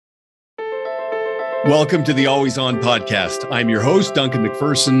Welcome to the Always On podcast. I'm your host, Duncan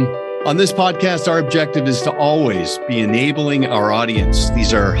McPherson. On this podcast, our objective is to always be enabling our audience.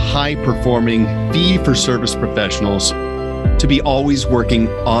 These are high-performing fee-for-service professionals to be always working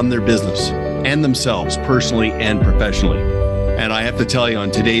on their business and themselves, personally and professionally. And I have to tell you, on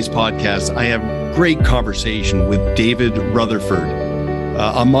today's podcast, I have great conversation with David Rutherford.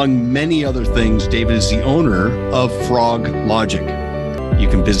 Among many other things, David is the owner of Frog Logic. You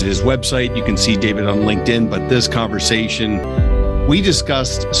can visit his website. You can see David on LinkedIn. But this conversation, we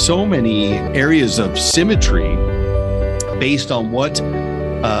discussed so many areas of symmetry based on what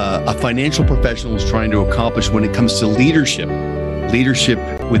a financial professional is trying to accomplish when it comes to leadership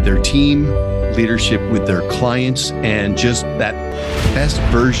with their team, leadership with their clients, and just that best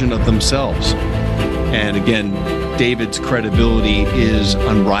version of themselves. And again, David's credibility is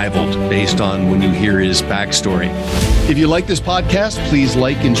unrivaled based on when you hear his backstory. If you like this podcast, please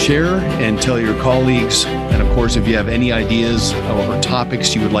like and share and tell your colleagues. And of course, if you have any ideas or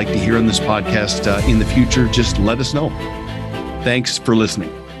topics you would like to hear on this podcast in the future, just let us know. Thanks for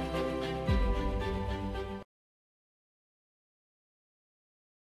listening.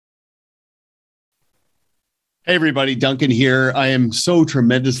 Hey everybody, Duncan here. I am so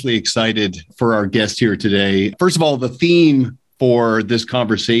tremendously excited for our guest here today. First of all, the theme for this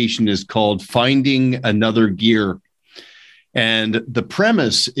conversation is called Finding Another Gear. And the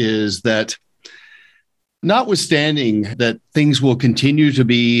premise is that notwithstanding that things will continue to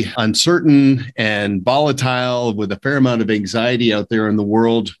be uncertain and volatile with a fair amount of anxiety out there in the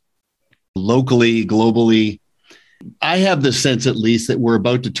world, locally, globally, I have the sense, at least, that we're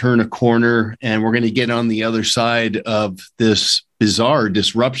about to turn a corner and we're going to get on the other side of this bizarre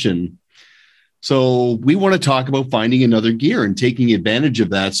disruption. So we want to talk about finding another gear and taking advantage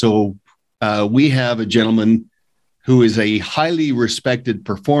of that. So we have a gentleman who is a highly respected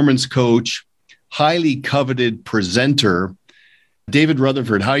performance coach, highly coveted presenter, David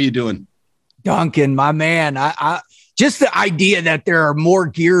Rutherford. How are you doing? Duncan, my man, I just the idea that there are more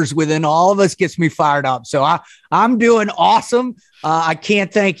gears within all of us gets me fired up. So I'm doing awesome. I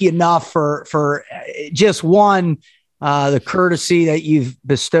can't thank you enough for just one, the courtesy that you've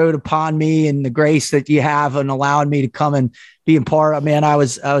bestowed upon me and the grace that you have in allowing me to come and be a part of. Man, I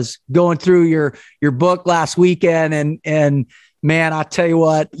was going through your book last weekend and man, I tell you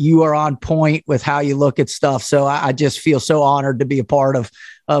what, you are on point with how you look at stuff. So I just feel so honored to be a part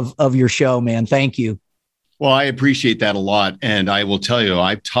of your show, man. Thank you. Well, I appreciate that a lot. And I will tell you,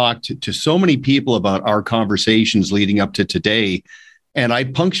 I've talked to so many people about our conversations leading up to today. And I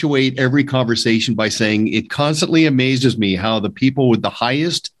punctuate every conversation by saying it constantly amazes me how the people with the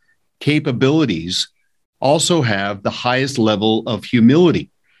highest capabilities also have the highest level of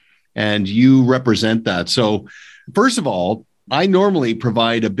humility. And you represent that. So first of all, I normally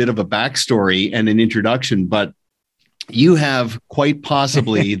provide a bit of a backstory and an introduction, but you have quite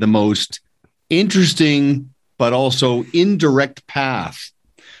possibly the most interesting, but also indirect path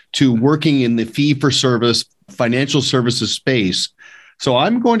to working in the fee-for-service financial services space. So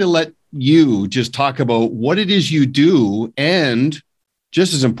I'm going to let you just talk about what it is you do and,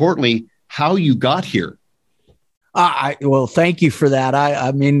 just as importantly, how you got here. Well, thank you for that.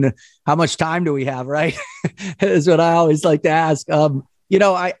 I mean, how much time do we have, right? Is what I always like to ask.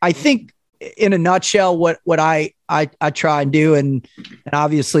 I think in a nutshell, what I try and do, and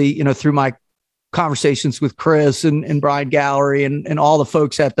obviously, through my conversations with Chris and Brian Gallery and all the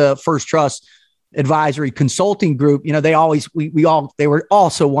folks at the First Trust Advisory Consulting Group, they were all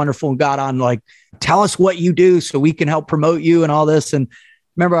so wonderful and got on like, tell us what you do so we can help promote you and all this. And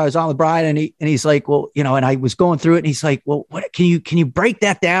remember I was on with Brian and he's like, well, and I was going through it and he's like, well, what can you break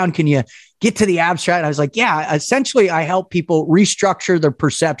that down? Can you get to the abstract? And I was like, yeah, essentially I help people restructure their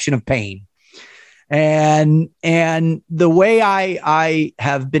perception of pain. And the way I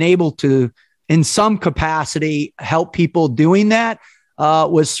have been able to, in some capacity, help people doing that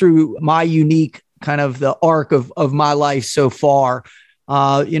was through my unique kind of the arc of my life so far.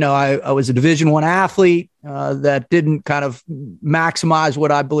 I was a Division I athlete that didn't kind of maximize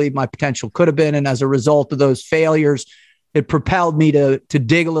what I believe my potential could have been. And as a result of those failures, it propelled me to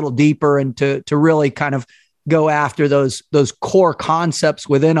dig a little deeper and to really kind of go after those core concepts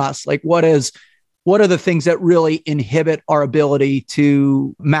within us. Like what are the things that really inhibit our ability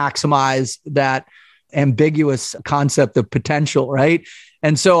to maximize that ambiguous concept of potential, right?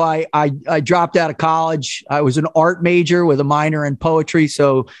 And so I dropped out of college. I was an art major with a minor in poetry.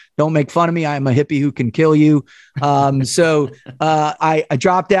 So don't make fun of me. I'm a hippie who can kill you. So I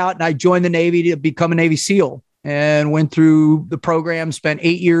dropped out and I joined the Navy to become a Navy SEAL and went through the program, spent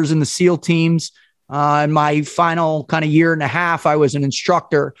 8 years in the SEAL teams. In my final kind of year and a half, I was an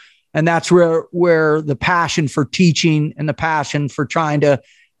instructor. And that's where the passion for teaching and the passion for trying to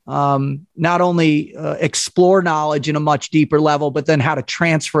not only explore knowledge in a much deeper level, but then how to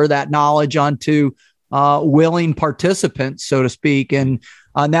transfer that knowledge onto willing participants, so to speak. And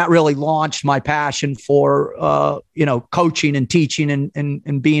that really launched my passion for, coaching and teaching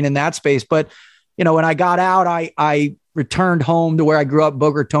and being in that space. But, when I got out, I returned home to where I grew up,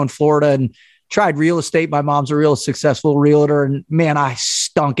 Boca Raton, Florida, and tried real estate. My mom's a real successful realtor. And man, I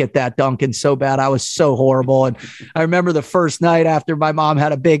stunk at that, Duncan, so bad. I was so horrible. And I remember the first night after my mom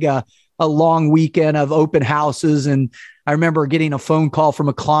had a long weekend of open houses. And I remember getting a phone call from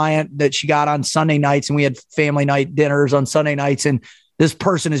a client that she got on Sunday nights, and we had family night dinners on Sunday nights. And this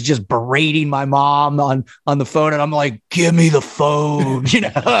person is just berating my mom on the phone. And I'm like, give me the phone.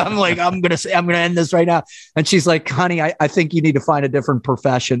 I'm like, I'm going to end this right now. And she's like, honey, I think you need to find a different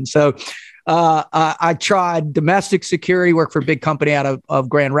profession. So I tried domestic security, worked for a big company out of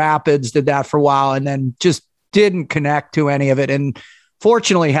Grand Rapids, did that for a while, and then just didn't connect to any of it. And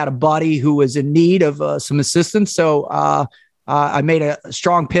fortunately had a buddy who was in need of some assistance. So I made a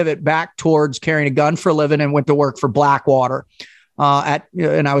strong pivot back towards carrying a gun for a living and went to work for Blackwater.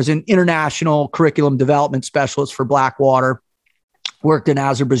 And I was an international curriculum development specialist for Blackwater. Worked in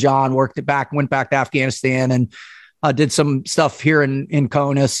Azerbaijan, went back to Afghanistan, and did some stuff here in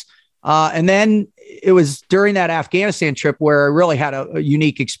CONUS. And then it was during that Afghanistan trip where I really had a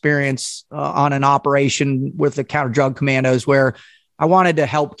unique experience on an operation with the counter drug commandos, where I wanted to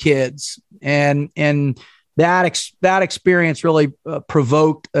help kids, and that experience really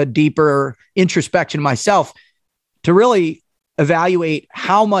provoked a deeper introspection of myself to really evaluate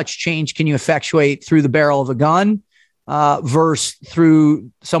how much change can you effectuate through the barrel of a gun versus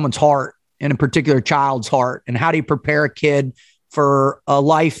through someone's heart, and in particular child's heart, and how do you prepare a kid for a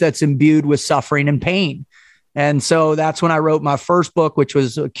life that's imbued with suffering and pain. And so that's when I wrote my first book, which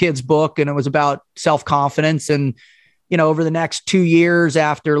was a kid's book, and it was about self-confidence. And, over the next 2 years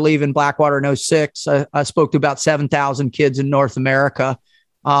after leaving Blackwater in 2006, I spoke to about 7,000 kids in North America,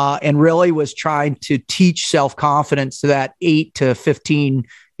 and really was trying to teach self-confidence to that 8 to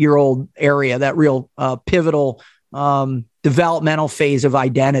 15-year-old area, that real pivotal developmental phase of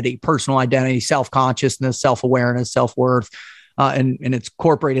identity, personal identity, self-consciousness, self-awareness, self-worth. And it's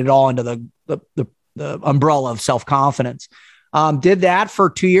incorporated all into the umbrella of self-confidence. Did that for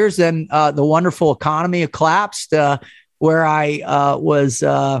 2 years. Then the wonderful economy collapsed, where I was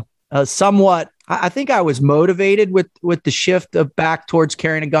somewhat, I think I was motivated with the shift of back towards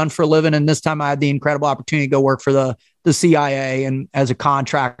carrying a gun for a living. And this time I had the incredible opportunity to go work for the CIA and as a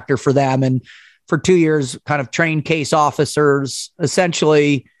contractor for them. And for 2 years, kind of trained case officers,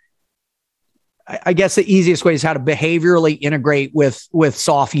 essentially. I guess the easiest way is how to behaviorally integrate with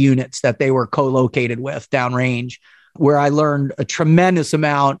soft units that they were co-located with downrange, where I learned a tremendous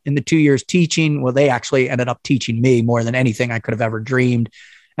amount in the 2 years teaching. Well, they actually ended up teaching me more than anything I could have ever dreamed.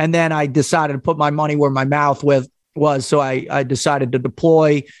 And then I decided to put my money where my mouth was. So I decided to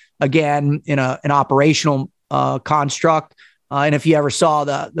deploy again in an operational construct. And if you ever saw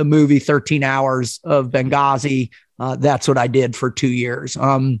the movie 13 Hours of Benghazi, that's what I did for 2 years.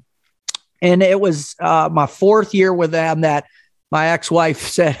 And it was my fourth year with them that my ex-wife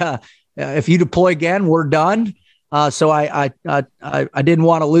said, if you deploy again, we're done. So I didn't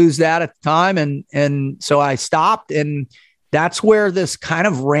want to lose that at the time. And so I stopped. And that's where this kind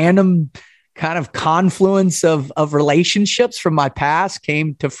of random kind of confluence of relationships from my past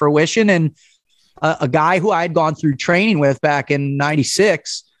came to fruition. And a guy who I had gone through training with back in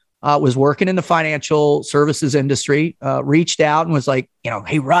 96 was working in the financial services industry, reached out and was like,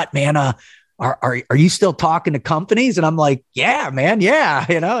 hey, Rut, man, are you still talking to companies? And I'm like, yeah, man. Yeah.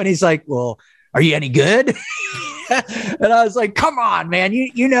 And he's like, well, are you any good? And I was like, come on, man.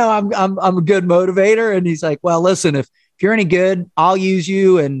 I'm a good motivator. And he's like, well, listen, if you're any good, I'll use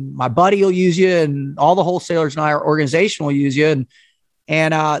you, and my buddy will use you, and all the wholesalers in our organization will use you.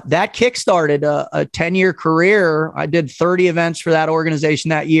 And that kickstarted a 10-year career. I did 30 events for that organization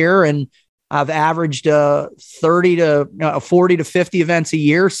that year, and I've averaged 40 to 50 events a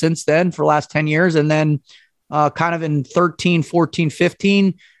year since then for the last 10 years. And then kind of in 13, 14,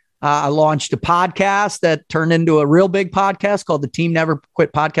 15, I launched a podcast that turned into a real big podcast called the Team Never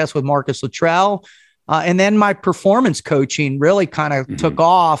Quit Podcast with Marcus Luttrell. And then my performance coaching really kind of took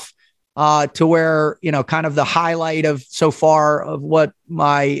off to where, kind of the highlight of so far of what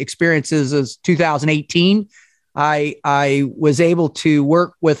my experience is 2018. I was able to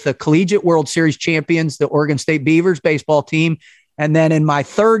work with the Collegiate World Series champions, the Oregon State Beavers baseball team. And then in my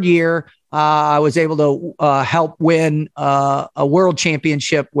third year, I was able to help win a world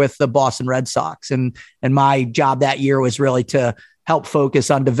championship with the Boston Red Sox. And my job that year was really to helped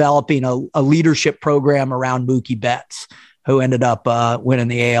focus on developing a leadership program around Mookie Betts, who ended up winning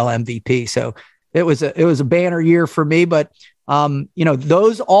the AL MVP. So it was a banner year for me, but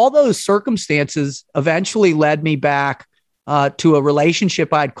all those circumstances eventually led me back to a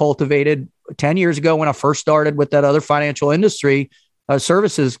relationship I'd cultivated 10 years ago when I first started with that other financial industry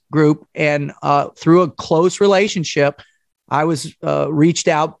services group. And through a close relationship, I was reached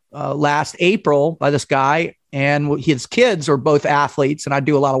out last April by this guy, and his kids are both athletes. And I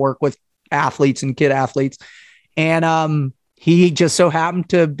do a lot of work with athletes and kid athletes. And he just so happened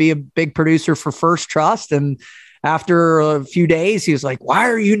to be a big producer for First Trust. And after a few days, he was like, "Why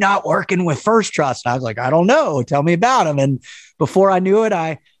are you not working with First Trust?" And I was like, "I don't know. Tell me about him." And before I knew it,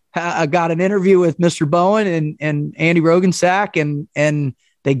 I got an interview with Mr. Bowen and Andy Rogensack, and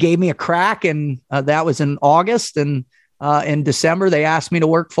they gave me a crack. And that was in August. And in December, they asked me to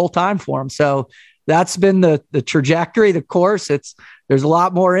work full time for them. So that's been the trajectory, the course. There's a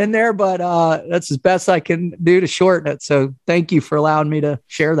lot more in there, but that's as best I can do to shorten it. So thank you for allowing me to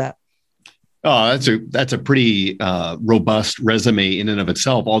share that. Oh, that's a pretty robust resume in and of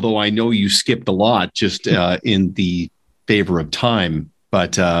itself. Although I know you skipped a lot just in the favor of time,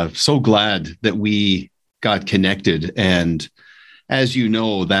 but so glad that we got connected. And as you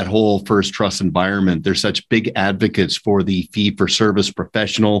know, that whole First Trust environment, they're such big advocates for the fee-for-service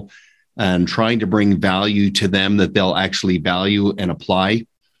professional and trying to bring value to them that they'll actually value and apply.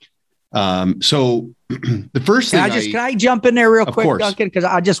 So the first thing can I jump in there real quick, course. Duncan? Because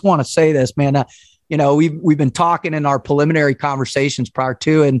I just want to say this, man. We've been talking in our preliminary conversations prior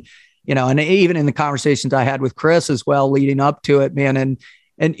to, and even in the conversations I had with Chris as well, leading up to it, man.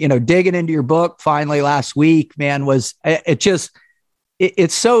 And digging into your book finally last week, man,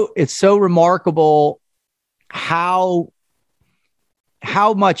 it's so remarkable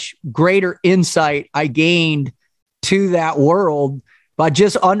how much greater insight I gained to that world by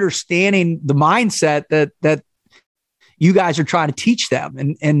just understanding the mindset that you guys are trying to teach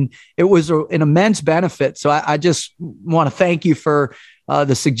them. And it was an immense benefit. So I just want to thank you for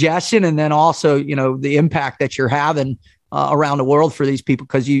the suggestion. And then also, the impact that you're having around the world for these people,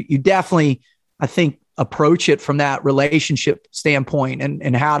 because you definitely, I think, approach it from that relationship standpoint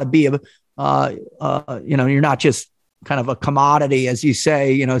and how to be you're not just kind of a commodity, as you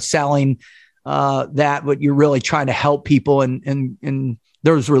say, selling that, but you're really trying to help people in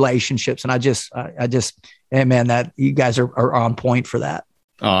those relationships. And I just, hey man, that you guys are on point for that.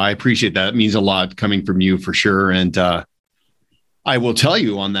 I appreciate that. It means a lot coming from you for sure. And I will tell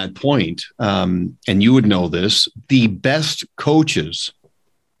you on that point, and you would know this, the best coaches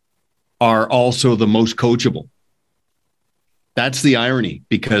are also the most coachable. That's the irony,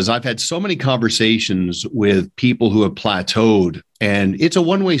 because I've had so many conversations with people who have plateaued, and it's a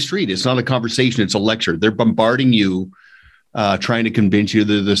one-way street. It's not a conversation. It's a lecture. They're bombarding you, trying to convince you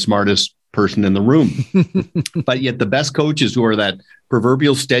they're the smartest person in the room. But yet the best coaches, who are that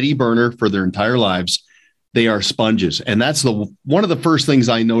proverbial steady burner for their entire lives, they are sponges. And that's one of the first things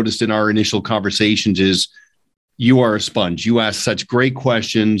I noticed in our initial conversations is you are a sponge. You ask such great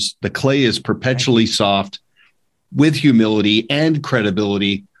questions. The clay is perpetually soft, with humility and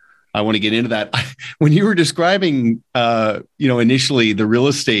credibility. I want to get into that. When you were describing, initially the real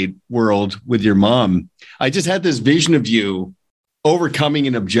estate world with your mom, I just had this vision of you overcoming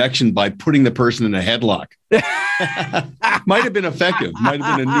an objection by putting the person in a headlock. Might have been effective. Might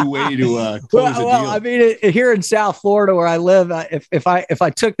have been a new way to close a deal. I mean, here in South Florida where I live, if I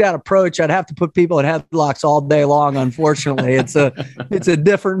took that approach, I'd have to put people in headlocks all day long. Unfortunately, it's a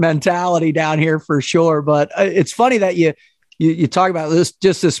different mentality down here for sure. But it's funny that you talk about this.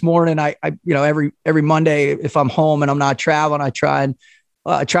 Just this morning, I every Monday, if I'm home and I'm not traveling, I try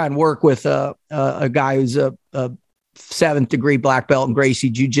and work with a guy who's a 7th degree black belt in Gracie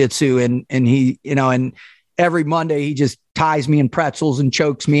Jiu-Jitsu. And he, and every Monday he just ties me in pretzels and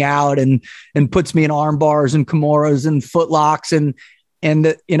chokes me out and puts me in arm bars and Kimuras and footlocks.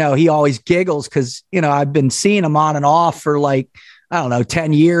 And he always giggles because, I've been seeing him on and off for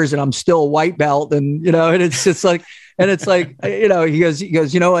 10 years and I'm still a white belt. And, and it's just like, and it's like, he goes,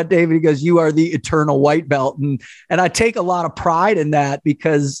 you know what, David, he goes, you are the eternal white belt. And I take a lot of pride in that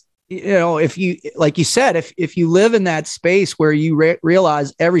because, if you, like you said, if you live in that space where you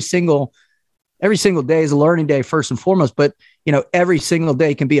realize every single day is a learning day first and foremost, but every single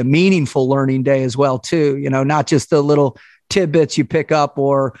day can be a meaningful learning day as well too. Not just the little tidbits you pick up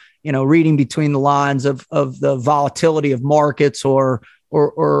or reading between the lines of the volatility of markets or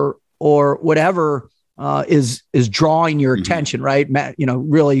whatever is drawing your attention, right?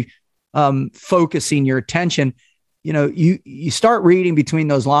 Really focusing your attention. you start reading between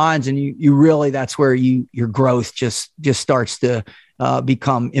those lines, and you really, that's where your growth just starts to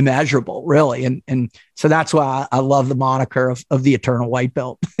become immeasurable, really. And so that's why I love the moniker of the eternal white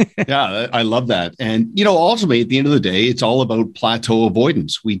belt. Yeah, I love that. And, ultimately, at the end of the day, it's all about plateau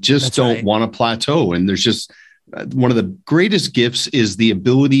avoidance. We just don't want to plateau. And there's just one of the greatest gifts is the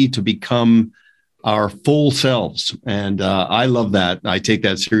ability to become our full selves. And I love that. I take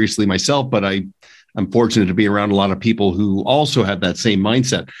that seriously myself, but I'm fortunate to be around a lot of people who also have that same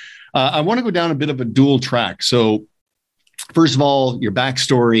mindset. I want to go down a bit of a dual track. So first of all, your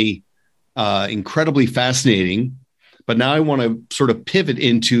backstory, incredibly fascinating, but now I want to sort of pivot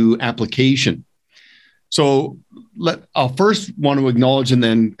into application. So I'll first want to acknowledge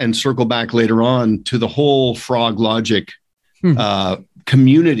and circle back later on to the whole Frog Logic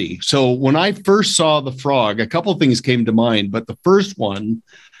community. So when I first saw the frog, a couple of things came to mind, but the first one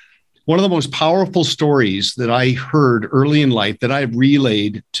of the most powerful stories that I heard early in life that I've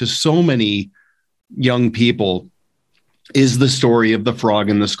relayed to so many young people is the story of the frog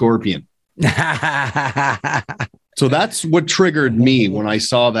and the scorpion. So that's what triggered me when I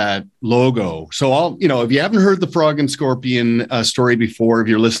saw that logo. So if you haven't heard the frog and scorpion story before, if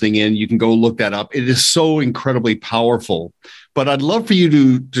you're listening in, you can go look that up. It is so incredibly powerful. But I'd love for you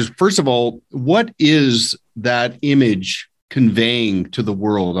to just, first of all, what is that image conveying to the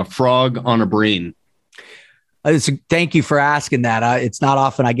world? A frog on a brain. Thank you for asking that. It's not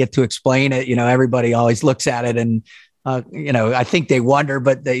often I get to explain it. Everybody always looks at it and, I think they wonder,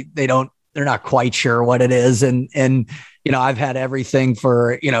 but they don't. They're not quite sure what it is. And I've had everything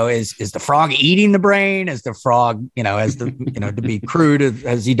for, is the frog eating the brain? Is the frog, as the, to be crude,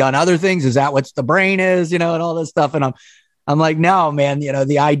 has he done other things? Is that what the brain is, and all this stuff? And I'm like, no, man,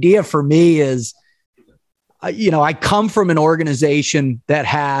 the idea for me is, I come from an organization that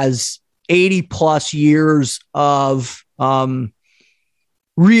has 80 plus years of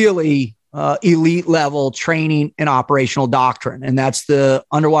really elite level training and operational doctrine. And that's the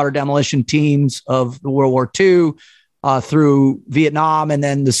underwater demolition teams of the World War II through Vietnam, and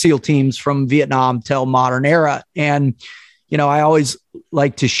then the SEAL teams from Vietnam till modern era. And, I always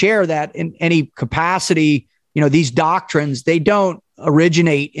like to share that in any capacity, these doctrines, they don't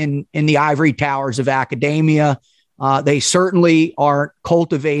originate in the ivory towers of academia. They certainly aren't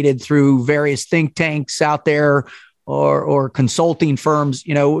cultivated through various think tanks out there or consulting firms.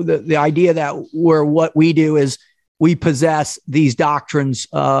 The idea that what we do is we possess these doctrines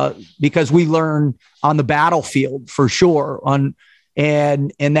because we learn on the battlefield for sure.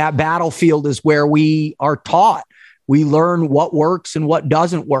 And that battlefield is where we are taught. We learn what works and what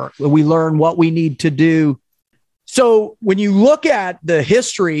doesn't work. We learn what we need to do. So when you look at the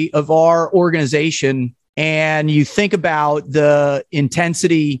history of our organization and you think about the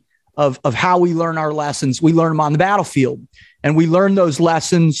intensity of how we learn our lessons, we learn them on the battlefield. And we learn those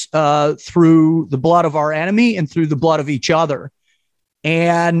lessons through the blood of our enemy and through the blood of each other.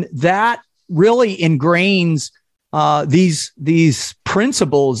 And that really ingrains these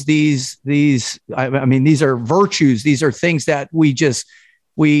principles, these are virtues. These are things that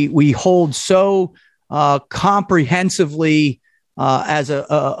we hold so comprehensively as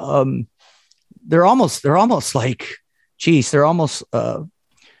they're almost like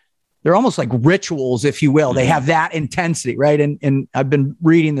rituals, if you will. They have that intensity, right? And I've been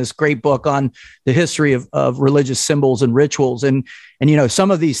reading this great book on the history of religious symbols and rituals. And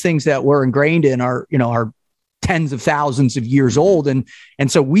some of these things that we're ingrained in are tens of thousands of years old. And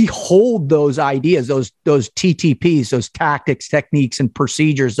so we hold those ideas, those TTPs, those tactics, techniques, and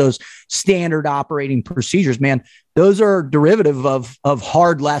procedures, those standard operating procedures, man, those are derivative of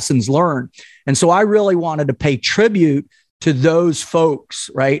hard lessons learned. And so I really wanted to pay tribute to those folks,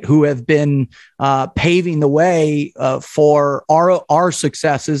 right, who have been paving the way for our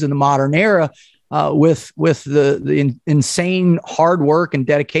successes in the modern era with the insane hard work and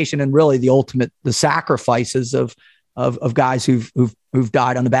dedication, and really the sacrifices of guys who've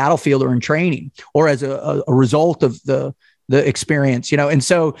died on the battlefield or in training or as a result of the experience, And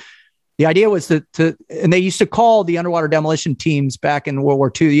so the idea was and they used to call the underwater demolition teams back in World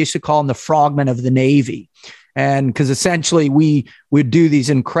War II, they used to call them the frogmen of the Navy. And because essentially we would do these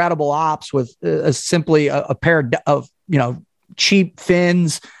incredible ops with simply a pair of cheap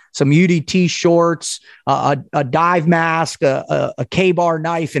fins, some UDT shorts, a dive mask, a K-bar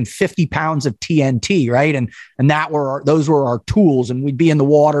knife, and 50 pounds of TNT, right? And those were our tools. And we'd be in the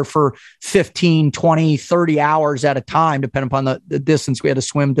water for 15, 20, 30 hours at a time, depending upon the distance we had to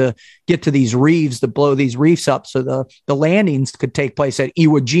swim to get to these reefs, to blow these reefs up so the landings could take place at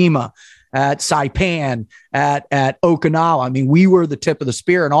Iwo Jima. at Saipan, at Okinawa. I mean, we were the tip of the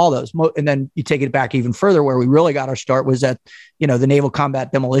spear in all those. And then you take it back even further, where we really got our start was at, the Naval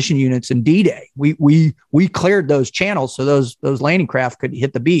Combat Demolition Units in D-Day. We cleared those channels so those landing craft could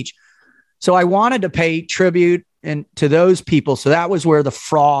hit the beach. So I wanted to pay tribute to those people. So that was where the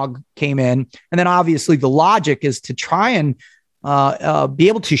frog came in. And then obviously the logic is to try and be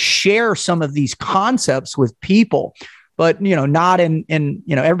able to share some of these concepts with people, but, not in,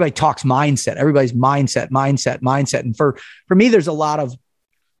 everybody talks mindset, everybody's mindset. And for me, there's a lot of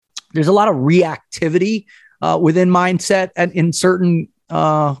reactivity within mindset and in certain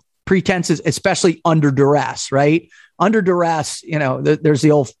pretenses, especially under duress, right? Under duress, there's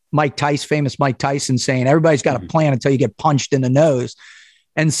the old famous Mike Tyson saying, everybody's got a plan until you get punched in the nose.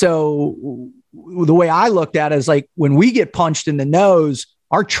 And so the way I looked at it is like, when we get punched in the nose,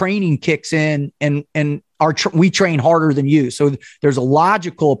 our training kicks in and we train harder than you. So there's a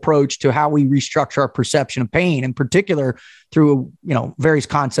logical approach to how we restructure our perception of pain, in particular through, various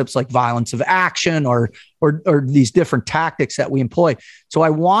concepts like violence of action or these different tactics that we employ. So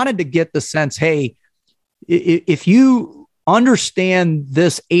I wanted to get the sense, hey, if you understand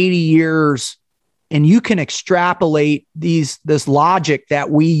this 80 years and you can extrapolate this logic that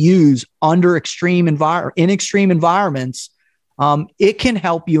we use under extreme environments, it can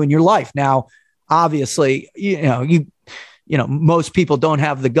help you in your life. Now, obviously, most people don't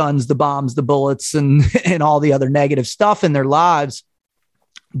have the guns, the bombs, the bullets, and all the other negative stuff in their lives.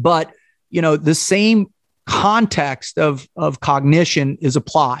 But, the same context of cognition is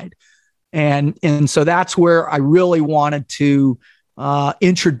applied. And so that's where I really wanted to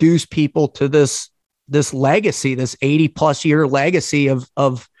introduce people to this legacy, this 80 plus year legacy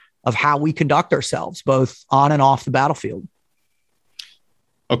of how we conduct ourselves, both on and off the battlefield.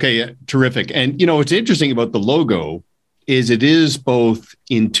 Okay, terrific. And, what's interesting about the logo is it is both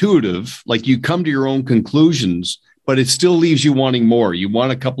intuitive, like you come to your own conclusions, but it still leaves you wanting more. You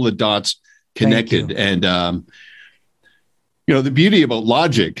want a couple of dots connected. And, the beauty about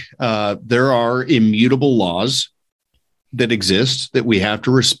logic, there are immutable laws that exist that we have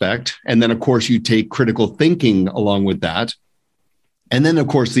to respect. And then, of course, you take critical thinking along with that. And then, of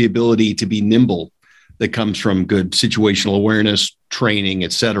course, the ability to be nimble that comes from good situational awareness, training,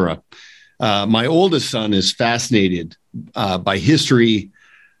 et cetera. My oldest son is fascinated by history,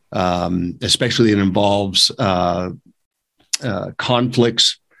 especially it involves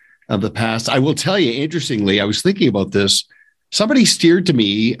conflicts of the past. I will tell you, interestingly, I was thinking about this. Somebody steered to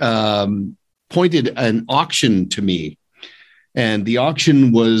me, pointed an auction to me. And the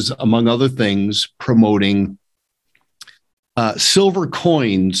auction was, among other things, promoting silver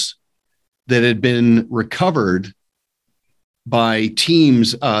coins that had been recovered by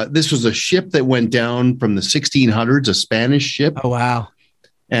teams. This was a ship that went down from the 1600s, a Spanish ship. Oh, wow.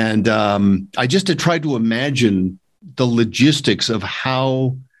 And I just had tried to imagine the logistics of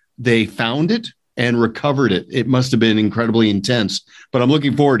how they found it and recovered it. It must have been incredibly intense, but I'm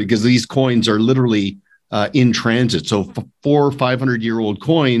looking forward to, because these coins are literally in transit. So 400 or 500-year-old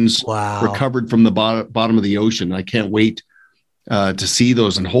coins recovered from the bottom of the ocean. I can't wait to see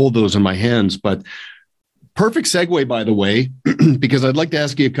those and hold those in my hands. But perfect segue, by the way, because I'd like to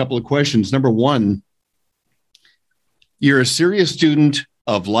ask you a couple of questions. Number one, you're a serious student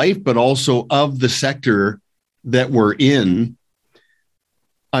of life, but also of the sector that we're in.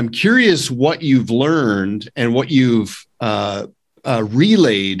 I'm curious what you've learned and what you've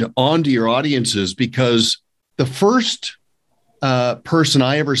relayed onto your audiences, because the first person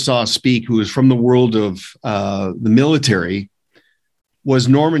I ever saw speak who was from the world of the military was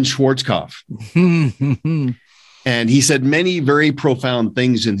Norman Schwarzkopf. And he said many very profound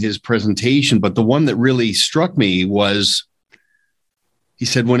things in his presentation, but the one that really struck me was, he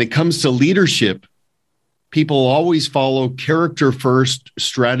said, when it comes to leadership, people always follow character first,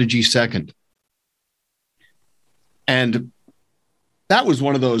 strategy second. And that was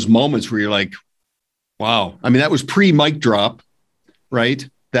one of those moments where you're like, wow. I mean, that was pre-mic drop, right?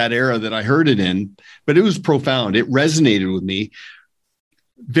 That era that I heard it in, but it was profound. It resonated with me.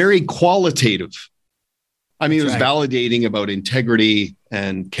 Very qualitative. I mean, it was validating about integrity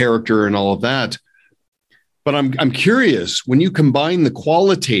and character and all of that. But I'm curious, when you combine the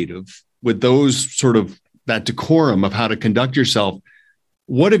qualitative with those sort of that decorum of how to conduct yourself,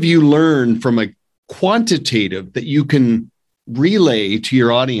 what have you learned from a quantitative that you can relay to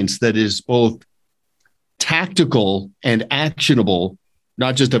your audience that is both tactical and actionable,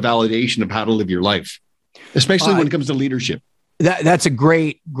 not just a validation of how to live your life, especially when it comes to leadership? That's a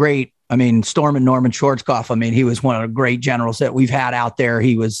great. I mean, Norman Schwarzkopf. I mean, he was one of the great generals that we've had out there.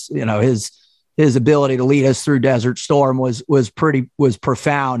 He was, his his ability to lead us through Desert Storm was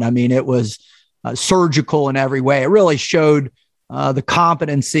profound. I mean, it was surgical in every way. It really showed the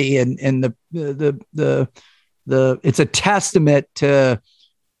competency and it's a testament to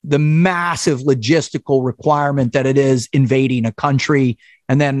the massive logistical requirement that it is invading a country.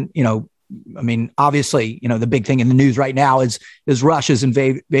 And then, I mean, obviously, the big thing in the news right now is Russia's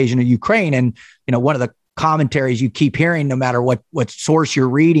invasion of Ukraine. And, one of the commentaries you keep hearing, no matter what source you're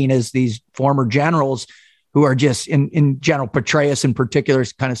reading, is these former generals who are just in General Petraeus in particular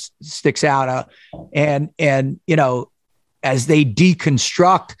kind of sticks out. And as they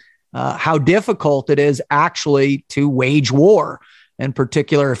deconstruct how difficult it is actually to wage war, in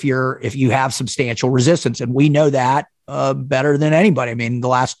particular, if you have substantial resistance. And we know that better than anybody. I mean, the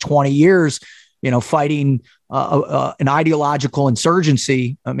last 20 years, fighting an ideological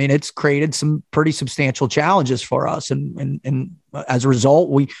insurgency, I mean, it's created some pretty substantial challenges for us. And as a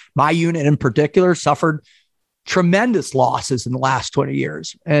result, my unit in particular suffered tremendous losses in the last 20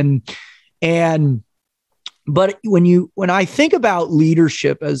 years. But when I think about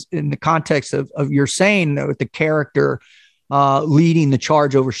leadership as in the context of your saying with the character leading the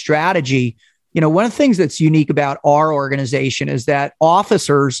charge over strategy, one of the things that's unique about our organization is that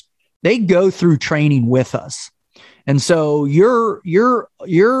officers, they go through training with us. And so you don't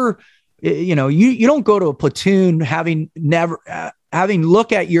go to a platoon having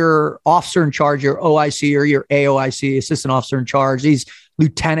look at your officer in charge, your OIC or your AOIC, assistant officer in charge, these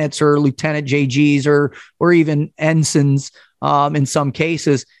lieutenants or lieutenant JGs or even ensigns in some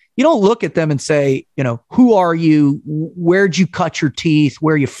cases. You don't look at them and say, who are you? Where'd you cut your teeth?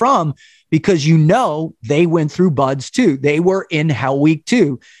 Where are you from? Because they went through BUD/S too. They were in Hell Week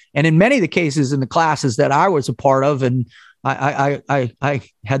too. And in many of the cases in the classes that I was a part of, and I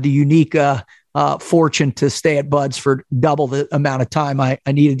had the unique fortune to stay at BUD/S for double the amount of time I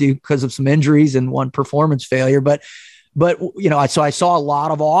needed to because of some injuries and one performance failure. But so I saw a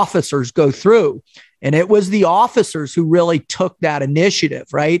lot of officers go through, and it was the officers who really took that initiative,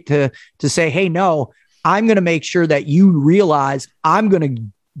 right? To say, hey, no, I'm going to make sure that you realize I'm going to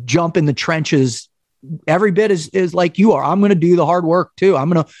jump in the trenches every bit is like you are. I'm going to do the hard work too.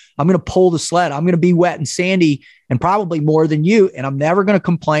 I'm going to pull the sled. I'm going to be wet and sandy and probably more than you. And I'm never going to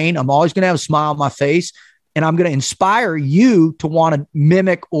complain. I'm always going to have a smile on my face, and I'm going to inspire you to want to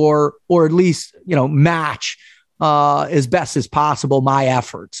mimic or at least, match as best as possible my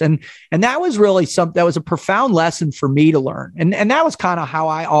efforts. And that was really that was a profound lesson for me to learn. And that was kind of how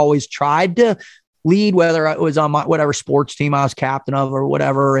I always tried to lead, whether it was on my whatever sports team I was captain of or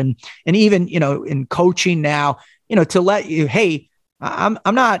whatever. And even, in coaching now, to let you, hey, I've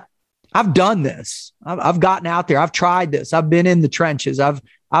done this. I've gotten out there. I've tried this. I've been in the trenches. I've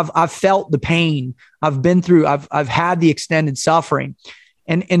felt the pain. I've been through, I've had the extended suffering.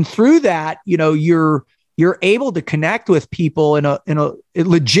 And through that, you're able to connect with people it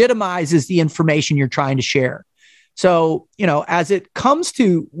legitimizes the information you're trying to share. So, as it comes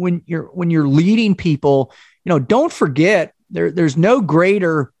to when you're leading people, don't forget there's no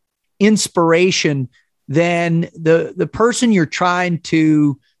greater inspiration than the person you're trying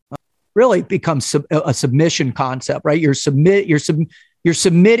to really become a submission concept, right? You're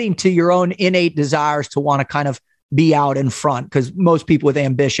submitting to your own innate desires to want to kind of be out in front, because most people with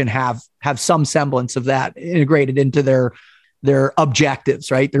ambition have some semblance of that integrated into their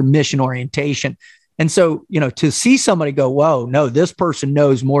objectives, right? Their mission orientation. And so, to see somebody go, whoa, no, this person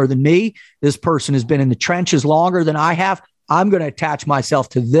knows more than me. This person has been in the trenches longer than I have. I'm going to attach myself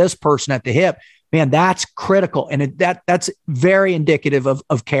to this person at the hip. Man, that's critical. And that's very indicative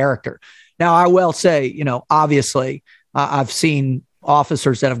of character. Now, I will say, obviously, I've seen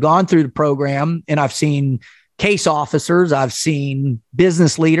officers that have gone through the program, and I've seen case officers, I've seen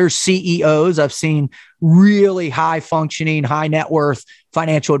business leaders, CEOs, I've seen really high functioning, high net worth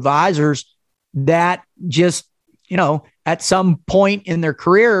financial advisors that just, at some point in their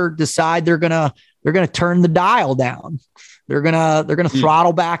career decide they're going to turn the dial down. They're going to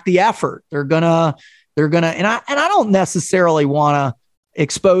throttle back the effort. They're going to, and I don't necessarily want to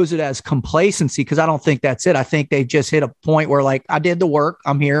expose it as complacency, because I don't think that's it. I think they just hit a point where, like, I did the work.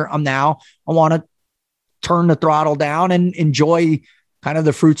 I'm here. I want to turn the throttle down and enjoy kind of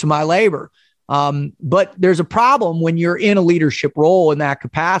the fruits of my labor. But there's a problem when you're in a leadership role in that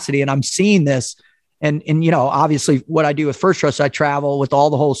capacity. And I'm seeing this, and obviously what I do with First Trust, I travel with all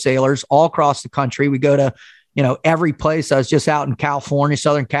the wholesalers all across the country. We go to, every place. I was just out in California,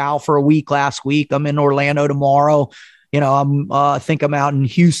 Southern Cal for a week last week. I'm in Orlando tomorrow. I think I'm out in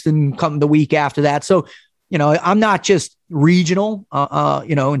Houston come the week after that. So, I'm not just regional,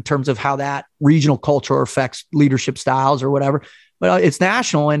 in terms of how that regional culture affects leadership styles or whatever, but it's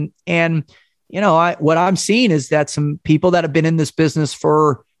national. And what I'm seeing is that some people that have been in this business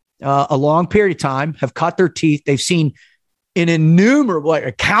for a long period of time have cut their teeth. They've seen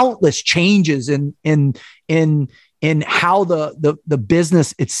countless changes in how the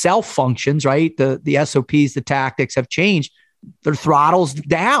business itself functions, right? The SOPs, the tactics have changed. Their throttle's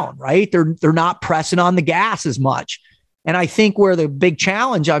down, right? They're not pressing on the gas as much. And I think where the big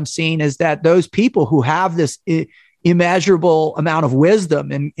challenge I'm seeing is that those people who have this immeasurable amount of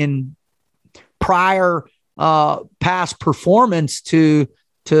wisdom in prior past performance to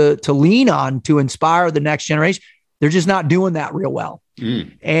lean on to inspire the next generation, they're just not doing that real well.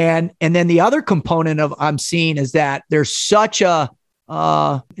 And then the other component of I'm seeing is that there's such a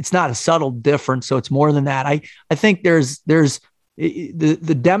it's not a subtle difference, so it's more than that. I think there's the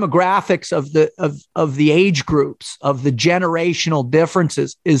demographics of the age groups, of the generational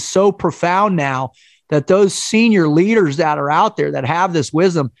differences is so profound now that those senior leaders that are out there that have this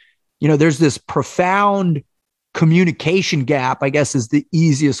wisdom, there's this profound communication gap, I guess is the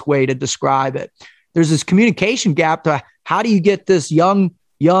easiest way to describe it. There's this communication gap to how do you get this young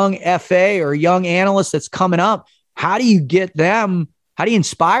FA or young analyst that's coming up? How do you get them? How do you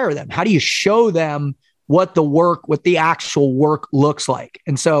inspire them? How do you show them what the actual work looks like?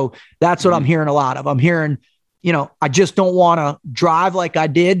 And so that's what I'm hearing a lot of. I'm hearing, I just don't want to drive like I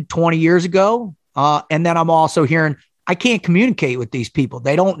did 20 years ago. And then I'm also hearing, I can't communicate with these people.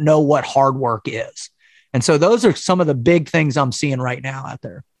 They don't know what hard work is. And so those are some of the big things I'm seeing right now out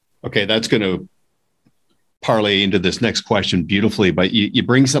there. Okay. That's going to parlay into this next question beautifully, but you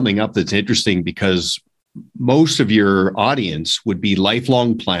bring something up that's interesting because most of your audience would be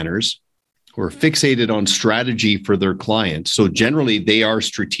lifelong planners who are fixated on strategy for their clients. So generally they are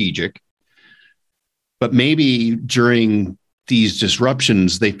strategic, but maybe during these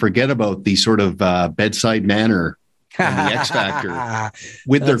disruptions, they forget about the sort of bedside manner and the X factor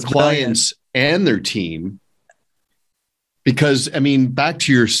with their clients and their team. Because, back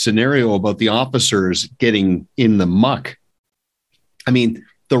to your scenario about the officers getting in the muck. The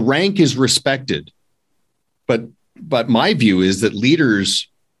rank is respected, but my view is that leaders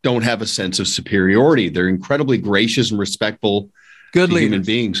don't have a sense of superiority. They're incredibly gracious and respectful to human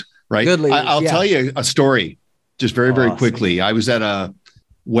beings, right? Good leaders, I'll tell you a story just very, very quickly. I was at a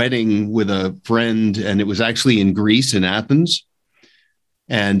wedding with a friend, and it was actually in Greece, in Athens.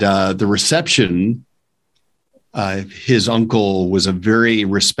 And the reception, his uncle was a very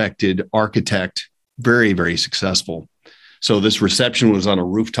respected architect, very, very successful. So this reception was on a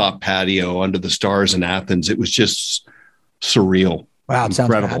rooftop patio under the stars in Athens. It was just surreal. Wow, it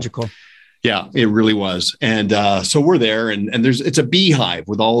incredible. Sounds magical. Yeah, it really was. And so we're there, and it's a beehive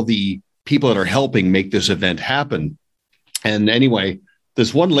with all the people that are helping make this event happen. And anyway,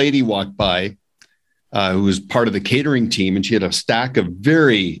 this one lady walked by who was part of the catering team, and she had a stack of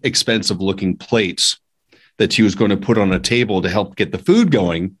very expensive looking plates that she was going to put on a table to help get the food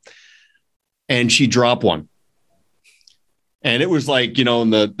going. And she dropped one. And it was like,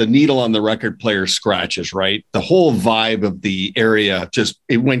 the needle on the record player scratches, right? The whole vibe of the area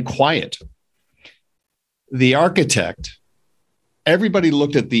it went quiet. The architect, everybody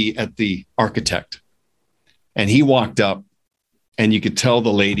looked at the architect, and he walked up, and you could tell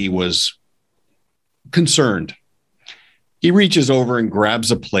the lady was concerned. He reaches over and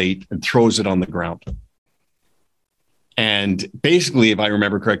grabs a plate and throws it on the ground. And basically, if I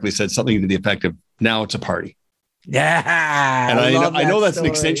remember correctly, said something to the effect of, "Now it's a party." Yeah. And I know that's an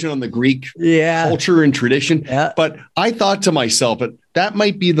extension on the Greek yeah. culture and tradition, yeah. But I thought to myself that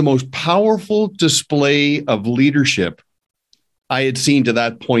might be the most powerful display of leadership I had seen to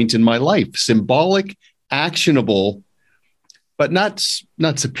that point in my life. Symbolic, actionable, but not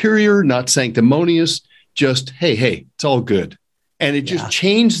superior, not sanctimonious, just, hey, it's all good. And it just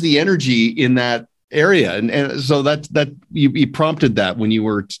changed the energy in that area. And so that you prompted that when you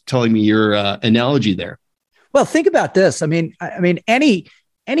were telling me your analogy there. Well, think about this. I mean, any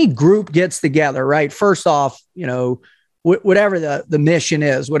group gets together, right? First off, whatever the mission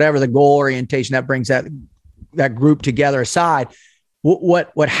is, whatever the goal orientation that brings that group together aside,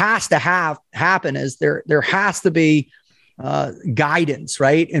 what has to happen is there has to be guidance,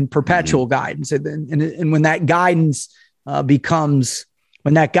 right? And perpetual guidance. And when that guidance becomes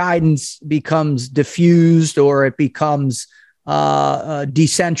diffused, or it becomes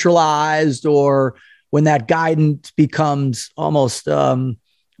decentralized, or when that guidance becomes almost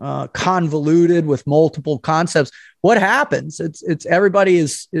convoluted with multiple concepts, what happens? It's everybody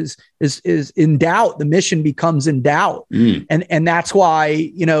is in doubt. The mission becomes in doubt, and that's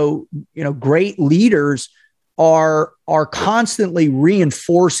why great leaders are constantly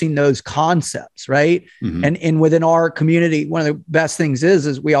reinforcing those concepts, right? Mm-hmm. And within our community, one of the best things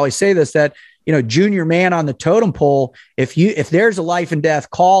is we always say this, that junior man on the totem pole, if there's a life and death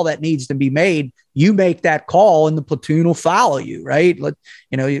call that needs to be made, you make that call and the platoon will follow you, right?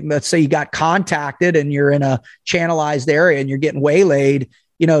 Let's say you got contacted and you're in a channelized area and you're getting waylaid.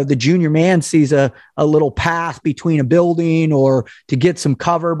 The junior man sees a little path between a building or to get some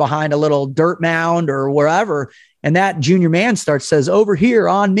cover behind a little dirt mound or wherever. And that junior man says, over here,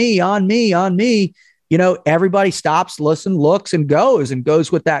 on me, on me, on me. Everybody stops, listens, looks, and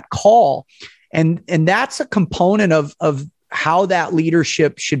goes with that call. And that's a component of how that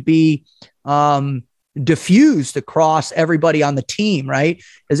leadership should be diffused across everybody on the team, right?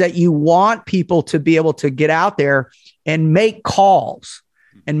 Is that you want people to be able to get out there and make calls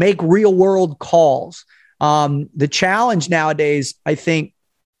and make real world calls. The challenge nowadays, I think,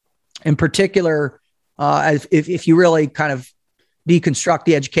 in particular, if you really kind of deconstruct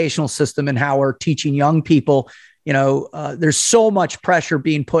the educational system and how we're teaching young people, there's so much pressure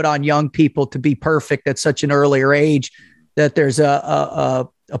being put on young people to be perfect at such an earlier age that there's a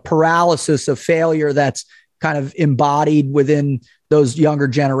paralysis of failure that's kind of embodied within those younger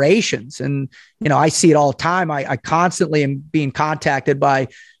generations. And, I see it all the time. I constantly am being contacted by,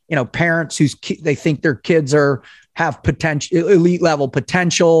 parents they think their kids have potential, elite level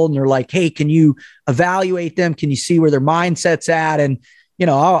potential. And they're like, hey, can you evaluate them? Can you see where their mindset's at? And,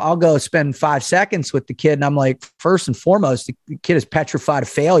 I'll go spend 5 seconds with the kid. And I'm like, first and foremost, the kid is petrified of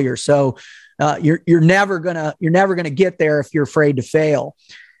failure. So you're never gonna get there if you're afraid to fail.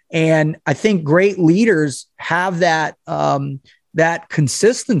 And I think great leaders have that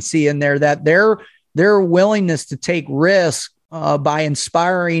consistency in there, that their willingness to take risks by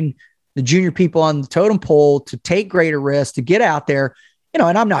inspiring the junior people on the totem pole to take greater risks, to get out there, and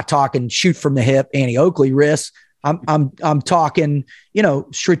I'm not talking shoot from the hip, Annie Oakley risks. I'm talking,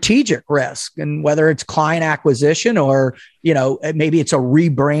 strategic risk, and whether it's client acquisition or, maybe it's a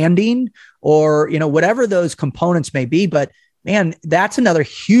rebranding or, whatever those components may be. But man, that's another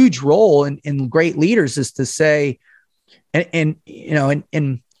huge role in great leaders, is to say, and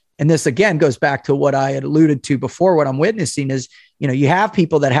this again goes back to what I had alluded to before. What I'm witnessing is, you have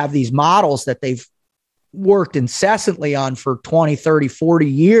people that have these models that they've worked incessantly on for 20, 30, 40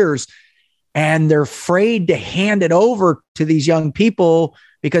 years. And they're afraid to hand it over to these young people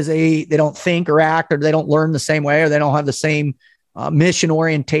because they don't think or act, or they don't learn the same way, or they don't have the same mission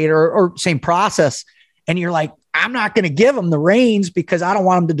orientated or same process. And you're like, I'm not going to give them the reins because I don't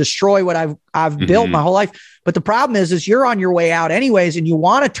want them to destroy what I've built my whole life. But the problem is you're on your way out anyways, and you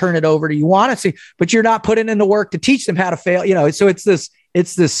want to turn it over to, you want to see, but you're not putting in the work to teach them how to fail. So it's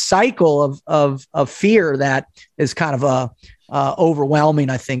this cycle of fear that is kind of overwhelming,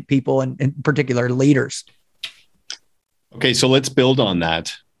 I think, people and in particular leaders. Okay, so let's build on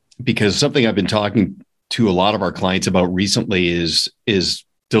that, because something I've been talking to a lot of our clients about recently is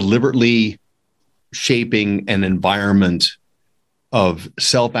deliberately shaping an environment of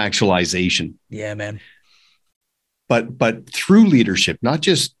self-actualization. Yeah, man. But through leadership, not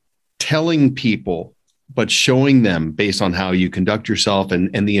just telling people, but showing them based on how you conduct yourself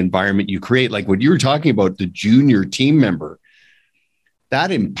and the environment you create. Like what you were talking about, the junior team member,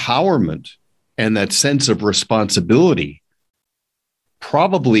 that empowerment and that sense of responsibility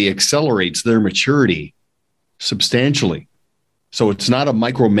probably accelerates their maturity substantially. So it's not a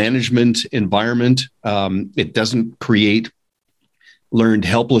micromanagement environment. It doesn't create learned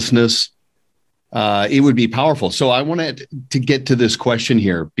helplessness. It would be powerful. So I wanted to get to this question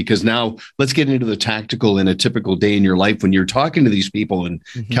here, because now let's get into the tactical in a typical day in your life when you're talking to these people in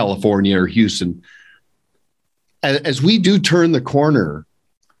California or Houston. As we do turn the corner,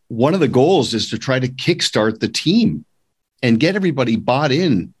 one of the goals is to try to kickstart the team and get everybody bought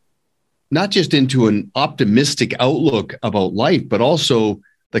in, not just into an optimistic outlook about life, but also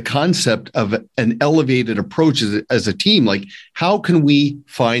the concept of an elevated approach as a team. Like, how can we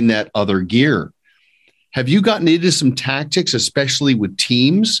find that other gear? Have you gotten into some tactics, especially with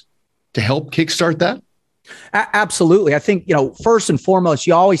teams, to help kickstart that? Absolutely. I think, first and foremost,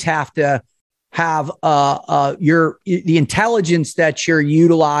 you always have to have the intelligence that you're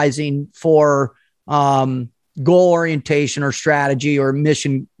utilizing for goal orientation or strategy or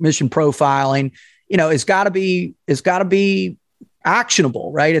mission profiling. It's got to be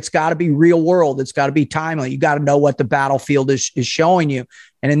actionable, right? It's got to be real world. It's got to be timely. You got to know what the battlefield is showing you.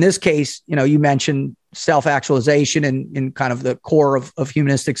 And in this case, you mentioned self-actualization and kind of the core of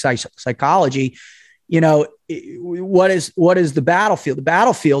humanistic psychology. What is the battlefield? The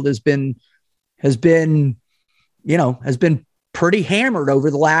battlefield has been pretty hammered over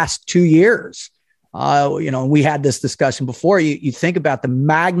the last 2 years. We had this discussion before. You think about the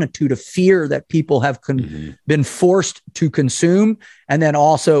magnitude of fear that people have been forced to consume, and then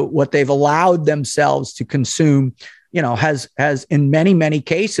also what they've allowed themselves to consume, has in many, many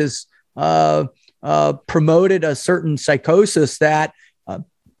cases promoted a certain psychosis that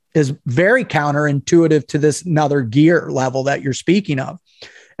is very counterintuitive to this another gear level that you're speaking of.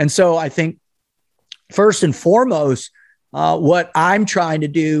 And so I think first and foremost, what I'm trying to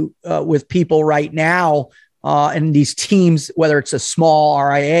do with people right now in these teams, whether it's a small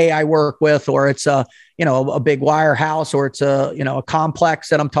RIA I work with, or it's a big wirehouse, or it's a complex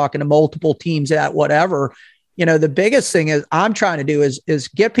that I'm talking to multiple teams at, whatever, the biggest thing is I'm trying to do is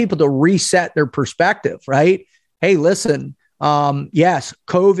get people to reset their perspective, right? Hey, listen, yes,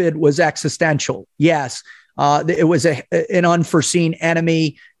 COVID was existential. Yes. It was an unforeseen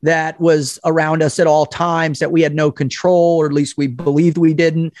enemy that was around us at all times that we had no control, or at least we believed we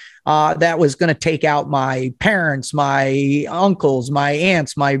didn't, that was going to take out my parents, my uncles, my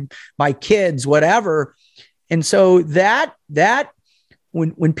aunts, my kids, whatever. And so that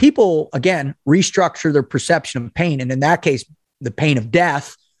when people, again, restructure their perception of pain, and in that case, the pain of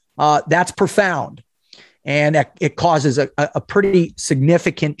death, that's profound. And it causes a pretty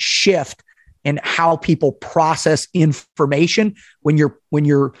significant shift in how people process information when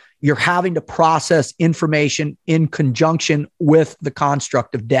you're having to process information in conjunction with the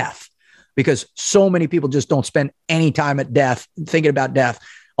construct of death, because so many people just don't spend any time at death thinking about death.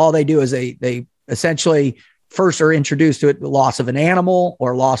 All they do is they essentially first are introduced to it, the loss of an animal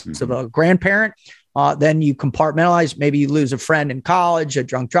or loss of a grandparent. Then you compartmentalize. Maybe you lose a friend in college, a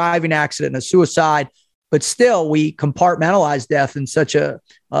drunk driving accident, a suicide. But still, we compartmentalize death in such a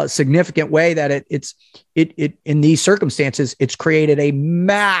significant way that it in these circumstances, it's created a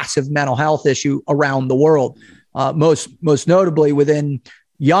massive mental health issue around the world, most notably within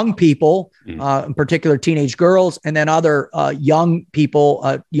young people, in particular teenage girls, and then other young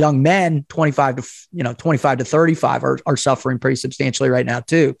people, young men, 25 to 35 are suffering pretty substantially right now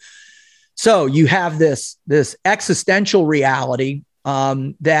too. So you have this existential reality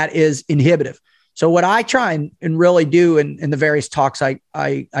that is inhibitive. So what I try and really do in the various talks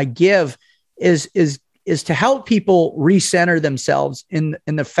I give is to help people recenter themselves in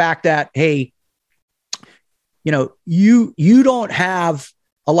the fact that, hey, you don't have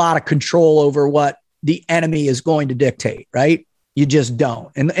a lot of control over what the enemy is going to dictate, right? You just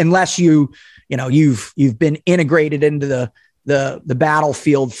don't, and unless you've been integrated into the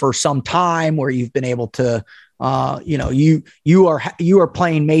battlefield for some time, where you've been able to, you are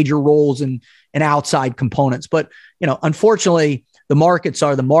playing major roles in outside components. But, unfortunately, the markets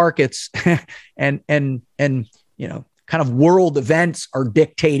are the markets and kind of world events are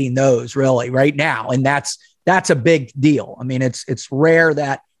dictating those really right now. And that's a big deal. I mean, it's rare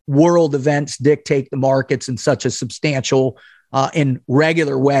that world events dictate the markets in such a substantial in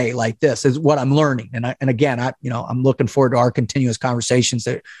regular way like this is what I'm learning. And again, I'm looking forward to our continuous conversations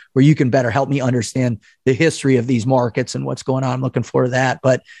where you can better help me understand the history of these markets and what's going on. I'm looking forward to that.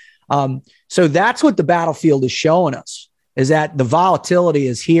 But so that's what the battlefield is showing us, is that the volatility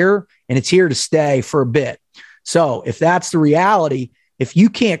is here and it's here to stay for a bit. So if that's the reality, if you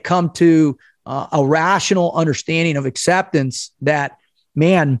can't come to a rational understanding of acceptance that,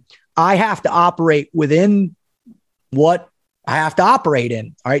 man, I have to operate within what I have to operate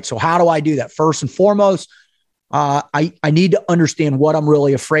in. All right. So how do I do that? First and foremost, I need to understand what I'm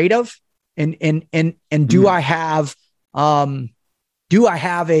really afraid of. And do I have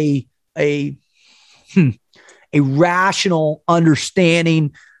a rational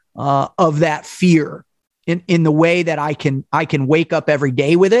understanding of that fear in the way that I can wake up every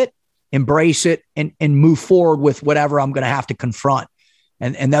day with it, embrace it, and move forward with whatever I'm going to have to confront.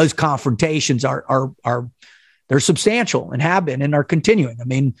 And those confrontations are they're substantial and have been and are continuing. I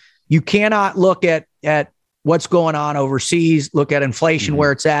mean, you cannot look at what's going on overseas, look at inflation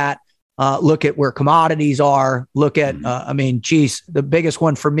where it's at, look at where commodities are, look at, the biggest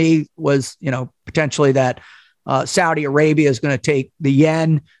one for me was, potentially that Saudi Arabia is going to take the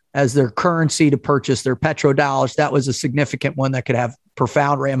yen as their currency to purchase their petrodollars. That was a significant one that could have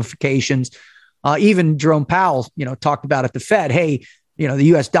profound ramifications. Even Jerome Powell, talked about at the Fed, hey,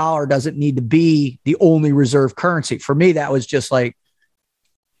 the US dollar doesn't need to be the only reserve currency. For me, that was just like,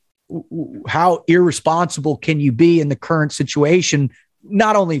 how irresponsible can you be in the current situation,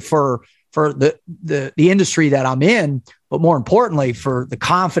 not only for the industry that I'm in, but more importantly, for the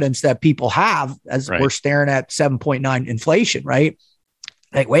confidence that people have as we're staring at 7.9 inflation, right?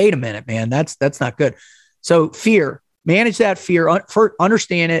 Like, wait a minute, man, that's not good. So fear, manage that fear,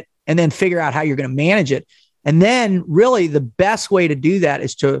 understand it, and then figure out how you're going to manage it. And then really the best way to do that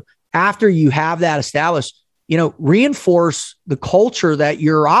is to after you have that established, reinforce the culture that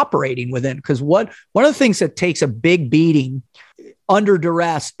you're operating within. Because one of the things that takes a big beating under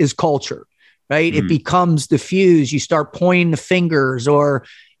duress is culture, right? It becomes diffused. You start pointing the fingers, or,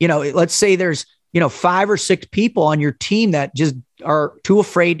 let's say there's, 5 or 6 people on your team that just are too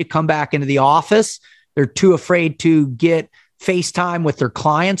afraid to come back into the office. They're too afraid to get FaceTime with their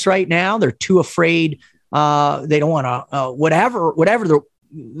clients right now. They're too afraid. They don't want to, whatever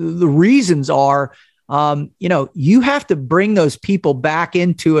the reasons are. You have to bring those people back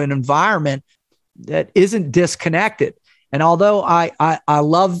into an environment that isn't disconnected. And although I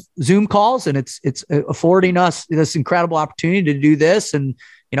love Zoom calls, and it's affording us this incredible opportunity to do this, and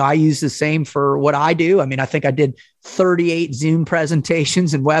I use the same for what I do. I mean, I think I did 38 Zoom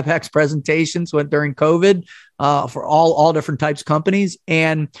presentations and WebEx presentations during COVID for all different types of companies,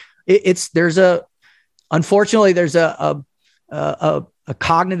 and unfortunately there's a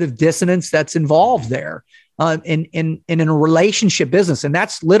cognitive dissonance that's involved there in a relationship business. And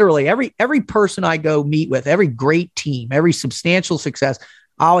that's literally every person I go meet with, every great team, every substantial success,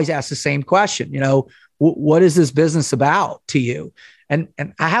 I always ask the same question, what is this business about to you? And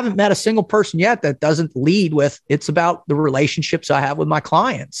I haven't met a single person yet that doesn't lead with, it's about the relationships I have with my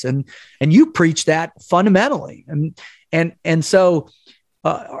clients. And you preach that fundamentally. And so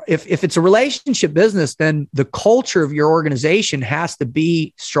if it's a relationship business, then the culture of your organization has to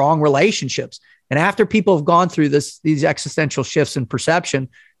be strong relationships. And after people have gone through these existential shifts in perception,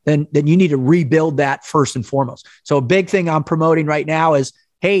 then you need to rebuild that first and foremost. So a big thing I'm promoting right now is,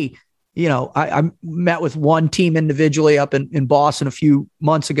 hey, I met with one team individually up in Boston a few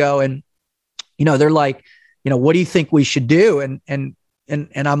months ago, and they're like, what do you think we should do? And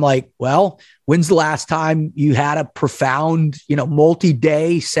I'm like, well, when's the last time you had a profound,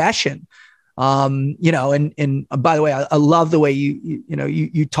 multi-day session? And by the way, I love the way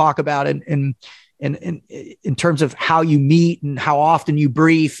you talk about it and in terms of how you meet and how often you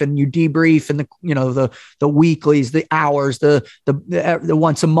brief and you debrief, and the weeklies, the hours, the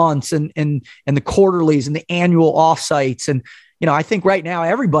once a month, and the quarterlies and the annual offsites. And I think right now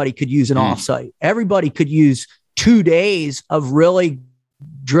everybody could use an offsite. Everybody could use 2 days of really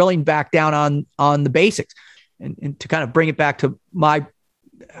drilling back down on the basics, and to kind of bring it back to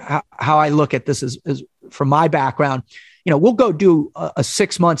how I look at this is from my background. We'll go do a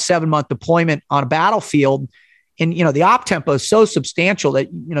 6-month, 7-month deployment on a battlefield, and the op tempo is so substantial that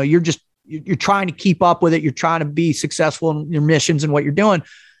you're trying to keep up with it. You're trying to be successful in your missions and what you're doing,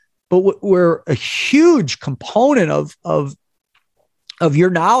 but we're a huge component of your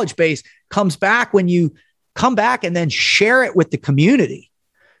knowledge base comes back when you come back and then share it with the community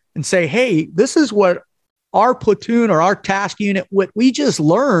and say, hey, this is what our platoon or our task unit, what we just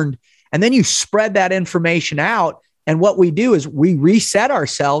learned. And then you spread that information out. And what we do is we reset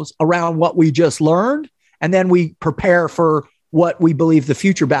ourselves around what we just learned. And then we prepare for what we believe the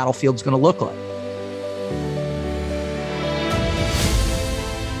future battlefield is going to look like.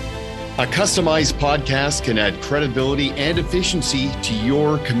 A customized podcast can add credibility and efficiency to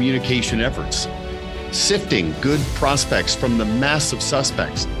your communication efforts. Sifting good prospects from the massive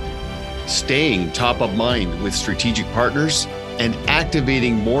suspects, staying top of mind with strategic partners, and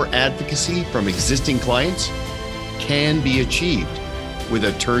activating more advocacy from existing clients can be achieved with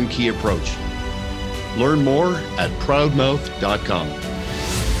a turnkey approach. Learn more at proudmouth.com.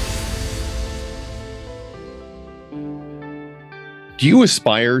 Do you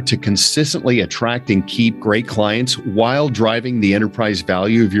aspire to consistently attract and keep great clients while driving the enterprise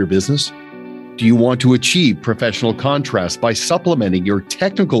value of your business? Do you want to achieve professional contrast by supplementing your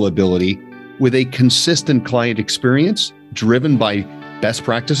technical ability with a consistent client experience driven by best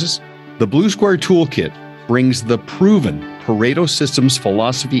practices? The Blue Square Toolkit brings the proven Pareto Systems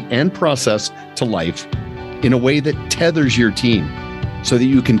philosophy and process to life in a way that tethers your team so that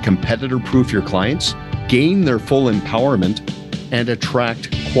you can competitor-proof your clients, gain their full empowerment, and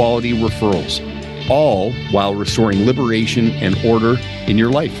attract quality referrals, all while restoring liberation and order in your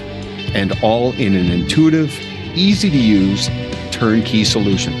life, and all in an intuitive, easy-to-use, turnkey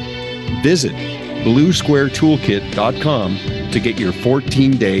solution. Visit bluesquaretoolkit.com to get your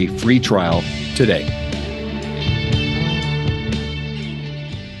 14-day free trial today.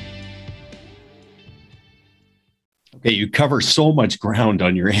 Okay, you cover so much ground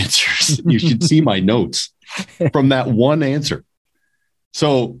on your answers. You should see my notes from that one answer.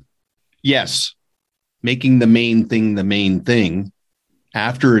 So, yes, making the main thing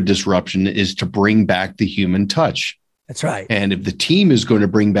after a disruption is to bring back the human touch. That's right. And if the team is going to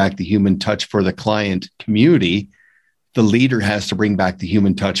bring back the human touch for the client community, the leader has to bring back the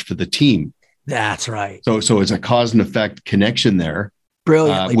human touch for the team. That's right. So it's a cause and effect connection there.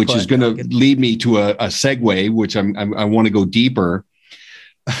 Brilliantly which put, is going to Duncan. lead me to a segue, which I want to go deeper.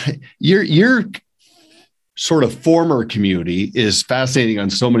 Your sort of former community is fascinating on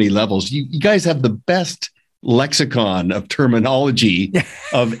so many levels. You guys have the best lexicon of terminology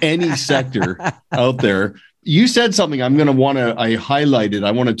of any sector out there. You said something I highlighted,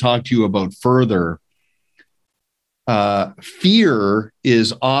 I want to talk to you about further. Fear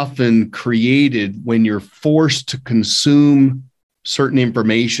is often created when you're forced to consume certain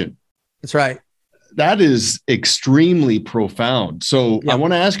information. That's right. That is extremely profound. So I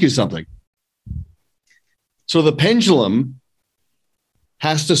want to ask you something. So the pendulum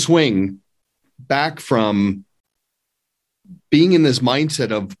has to swing back from being in this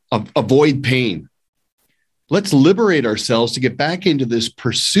mindset of avoid pain. Let's liberate ourselves to get back into this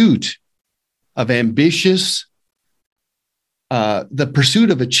pursuit of ambitious, the pursuit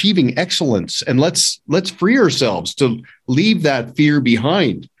of achieving excellence. And let's free ourselves to leave that fear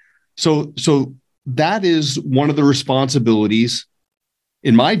behind. So that is one of the responsibilities,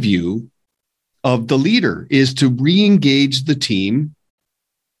 in my view, of the leader, is to re-engage the team,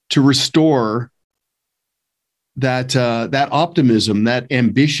 to restore that optimism, that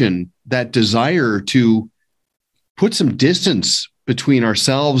ambition, that desire to put some distance between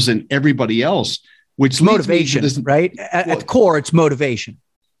ourselves and everybody else, which motivation, right? At the core, it's motivation.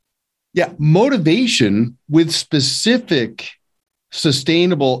 Yeah. Motivation with specific,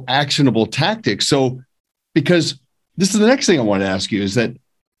 sustainable, actionable tactics. So, because this is the next thing I want to ask you, is that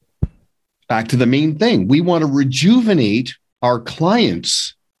back to the main thing, we want to rejuvenate our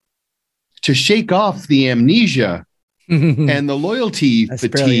clients to shake off the amnesia and the loyalty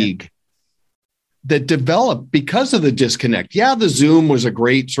fatigue. Brilliant. That developed because of the disconnect. Yeah, the Zoom was a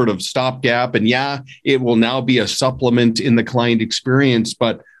great sort of stopgap, and yeah, it will now be a supplement in the client experience,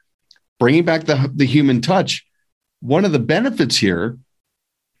 but bringing back the human touch, one of the benefits here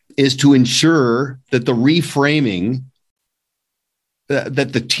is to ensure that the reframing,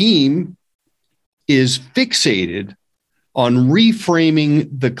 that the team is fixated on reframing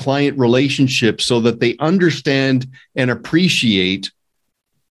the client relationship so that they understand and appreciate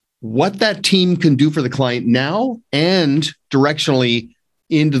what that team can do for the client now and directionally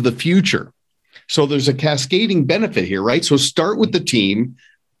into the future. So there's a cascading benefit here, right? So start with the team,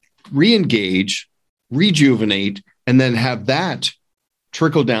 re-engage, rejuvenate, and then have that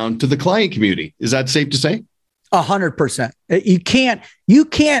trickle down to the client community. Is that safe to say? 100%. You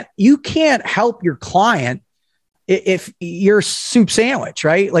can't help your client if you're soup sandwich,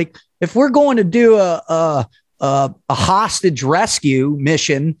 right? Like if we're going to do a hostage rescue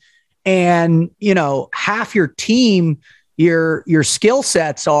mission, and half your team, your skill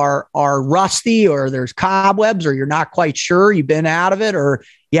sets are rusty, or there's cobwebs, or you're not quite sure, you've been out of it, or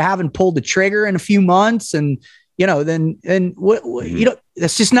you haven't pulled the trigger in a few months, and then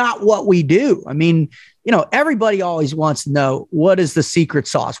that's just not what we do. I mean, everybody always wants to know, what is the secret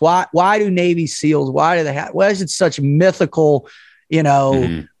sauce? Why do Navy SEALs? Why do they have? Why is it such mythical?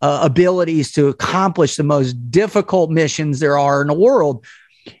 Abilities to accomplish the most difficult missions there are in the world.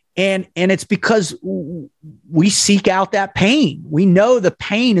 And it's because we seek out that pain. We know the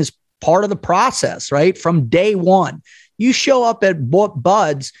pain is part of the process, right? From day one, you show up at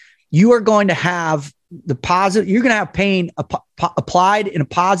Buds, you are going to have you're going to have pain applied in a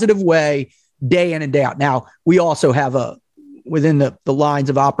positive way day in and day out. Now, we also have within the lines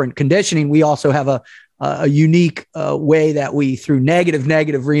of operant conditioning, we also have a unique way that we, through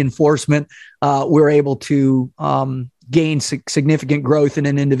negative reinforcement, we're able to gain significant growth in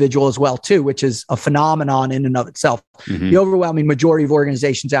an individual as well, too, which is a phenomenon in and of itself. Mm-hmm. The overwhelming majority of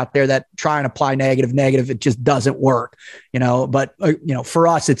organizations out there that try and apply negative, it just doesn't work, but for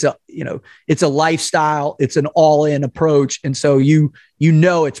us, it's a lifestyle, it's an all-in approach. And so,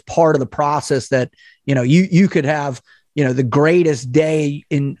 it's part of the process that, you could have, the greatest day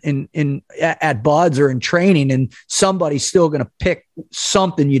at Buds or in training, and somebody's still going to pick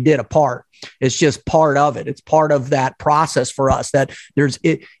something you did apart. It's just part of it. It's part of that process for us, that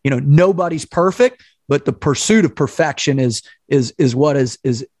nobody's perfect, but the pursuit of perfection is what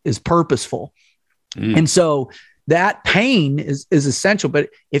is purposeful. Mm. And so that pain is essential. But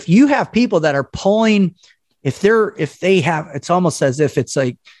if you have people that are pulling, if they have, it's almost as if it's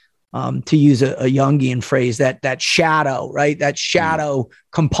like, to use a Jungian phrase, that shadow, right? That shadow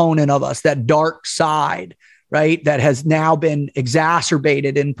component of us, that dark side, right? That has now been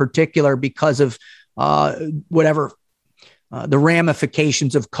exacerbated in particular because of the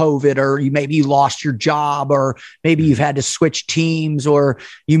ramifications of COVID, or maybe you lost your job, or maybe you've had to switch teams, or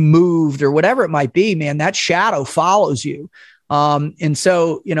you moved, or whatever it might be, man, that shadow follows you. And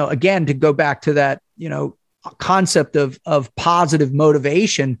so, again, to go back to that, concept of positive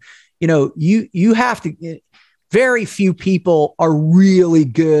motivation, you have to, very few people are really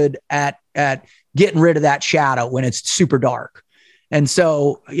good at getting rid of that shadow when it's super dark. And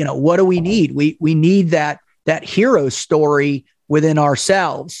so, what do we need? We need that hero story within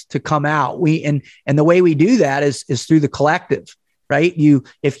ourselves to come out. And the way we do that is through the collective, right?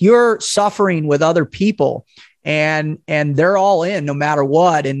 If you're suffering with other people and they're all in no matter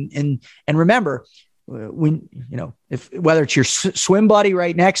what. And remember, when, if whether it's your swim buddy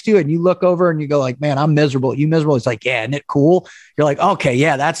right next to you and you look over and you go like, man, I'm miserable. You miserable? It's like, yeah, isn't it cool? You're like, okay,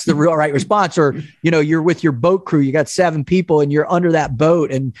 yeah, that's the real right response. Or, you're with your boat crew, you got 7 people and you're under that boat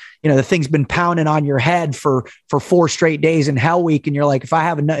and, the thing's been pounding on your head for 4 straight days in Hell Week. And you're like, if I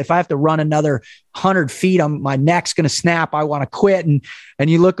have to run another 100 feet, my neck's going to snap. I want to quit. And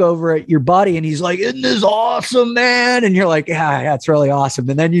you look over at your buddy and he's like, isn't this awesome, man? And you're like, yeah, it's really awesome.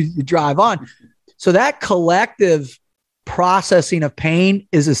 And then you drive on. So that collective processing of pain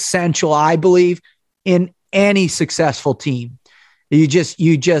is essential, I believe, in any successful team. You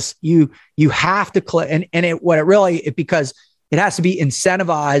have to collect, because it has to be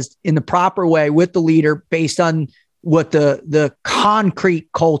incentivized in the proper way with the leader based on what the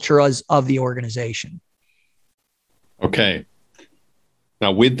concrete culture is of the organization. Okay.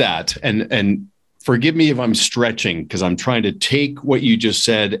 Now with that, and forgive me if I'm stretching, because I'm trying to take what you just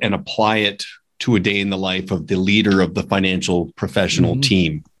said and apply it to a day in the life of the leader of the financial professional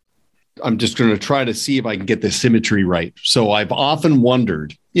team. I'm just going to try to see if I can get the symmetry right. So I've often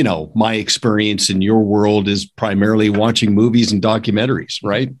wondered, my experience in your world is primarily watching movies and documentaries,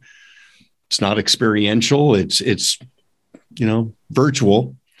 right? It's not experiential. It's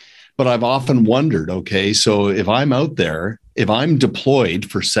virtual, but I've often wondered, okay, so if I'm out there, if I'm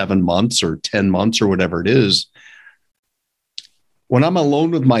deployed for 7 months or 10 months or whatever it is, when I'm alone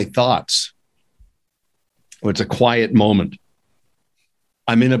with my thoughts, it's a quiet moment,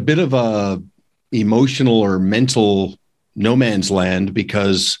 I'm in a bit of a emotional or mental no man's land,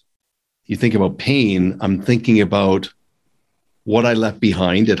 because you think about pain. I'm thinking about what I left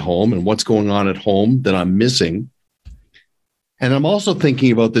behind at home and what's going on at home that I'm missing. And I'm also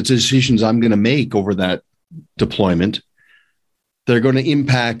thinking about the decisions I'm going to make over that deployment. They're going to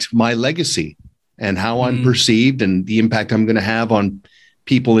impact my legacy and how I'm perceived and the impact I'm going to have on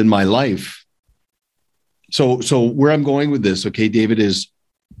people in my life. So where I'm going with this, okay, David, is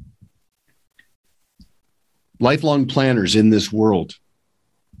lifelong planners in this world,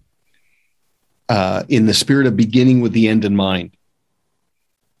 in the spirit of beginning with the end in mind,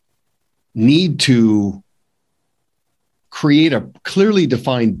 need to create a clearly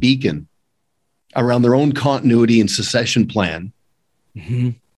defined beacon around their own continuity and succession plan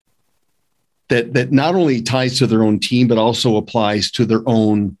that not only ties to their own team, but also applies to their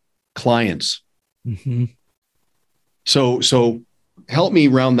own clients. So help me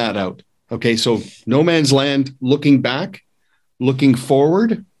round that out. Okay. So no man's land, looking back, looking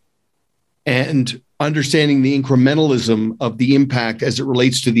forward, and understanding the incrementalism of the impact as it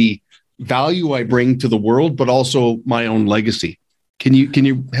relates to the value I bring to the world, but also my own legacy. Can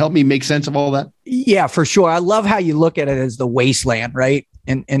you help me make sense of all that? Yeah, for sure. I love how you look at it as the wasteland, right?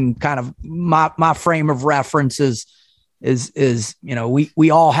 And kind of my frame of reference is we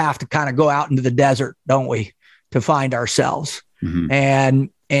all have to kind of go out into the desert, don't we, to find ourselves.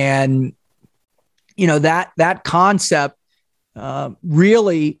 And that concept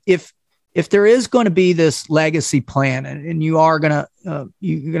really, if there is going to be this legacy plan and you are going to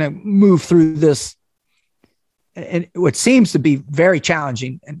you're going to move through this, and what seems to be very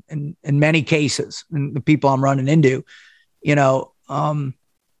challenging in many cases, and the people I'm running into,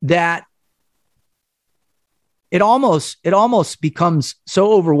 that it almost becomes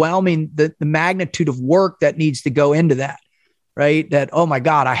so overwhelming, that the magnitude of work that needs to go into that, right? That, oh my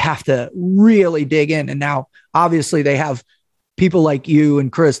God, I have to really dig in. And now obviously they have people like you and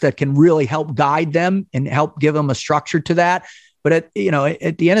Chris that can really help guide them and help give them a structure to that. But at the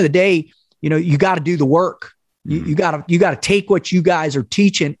end of the day, you got to do the work. You got to take what you guys are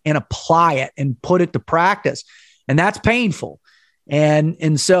teaching and apply it and put it to practice. And that's painful.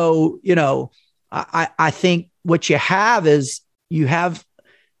 And so, I think what you have is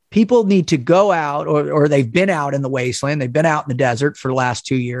people need to go out, or they've been out in the wasteland. They've been out in the desert for the last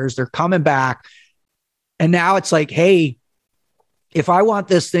 2 years. They're coming back. And now it's like, hey, if I want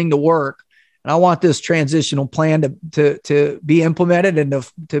this thing to work and I want this transitional plan to be implemented and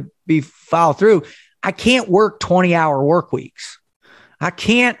to be followed through, I can't work 20-hour work weeks. I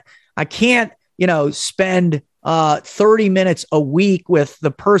can't, spend 30 minutes a week with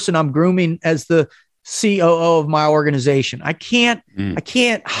the person I'm grooming as the COO of my organization. I can't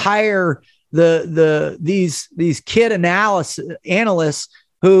hire these kid analysts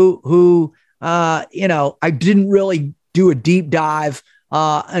who I didn't really do a deep dive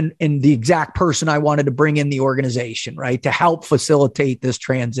and the exact person I wanted to bring in the organization, right, to help facilitate this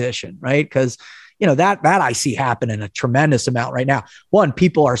transition, right? Because that I see happening a tremendous amount right now. One,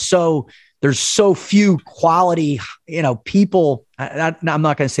 there's so few quality, people. I'm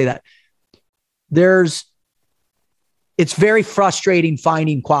not going to say that. It's very frustrating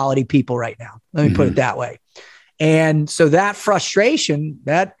finding quality people right now. Let me put it that way. And so that frustration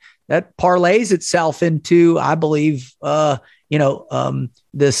that parlays itself into, I believe,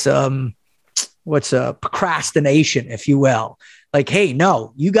 this procrastination, if you will. Like, hey,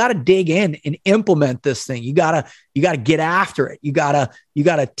 no, you got to dig in and implement this thing. You gotta get after it. You gotta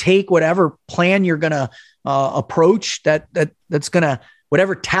take whatever plan you're gonna approach that's gonna,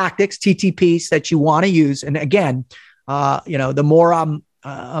 whatever tactics, TTPs that you want to use. And again, the more I'm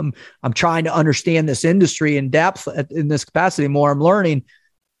trying to understand this industry in depth in this capacity, the more I'm learning.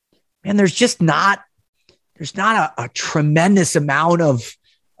 And there's not a tremendous amount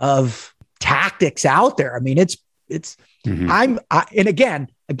of tactics out there. I mean, it's and again,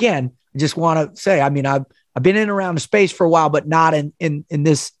 I just want to say, I mean, I've been in and around the space for a while, but not in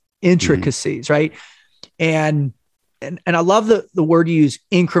this intricacies, right? And I love the word you use,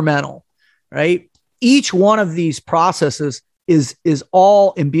 incremental, right? Each one of these processes is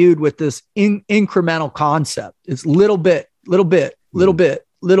all imbued with this incremental concept. It's little bit.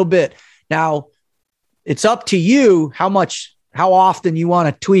 Now, it's up to you how often you want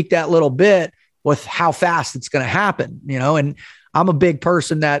to tweak that little bit with how fast it's going to happen, and I'm a big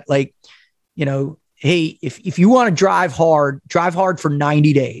person that, like, hey, if you want to drive hard for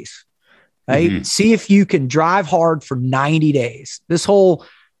 90 days, right? See if you can drive hard for 90 days. This whole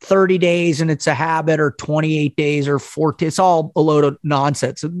 30 days and it's a habit, or 28 days or 40, it's all a load of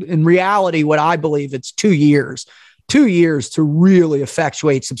nonsense. In reality, what I believe, it's 2 years to really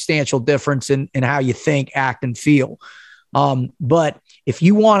effectuate substantial difference in how you think, act, and feel. But if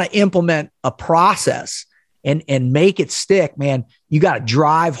you want to implement a process and make it stick, man, you got to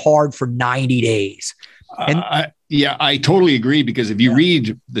drive hard for 90 days. And I totally agree, because if you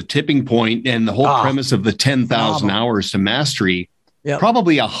read The Tipping Point and the whole premise of the 10,000 hours to mastery,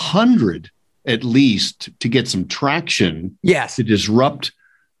 probably 100 at least to get some traction, to disrupt,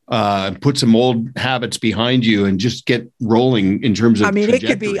 put some old habits behind you and just get rolling in terms of trajectory. It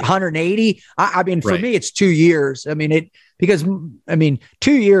could be 180. For me, it's 2 years. Because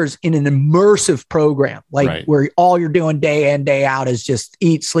 2 years in an immersive program, where all you're doing day in, day out is just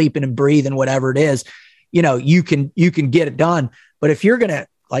eat, sleeping, and breathe, and whatever it is, you can get it done. But if you're going to,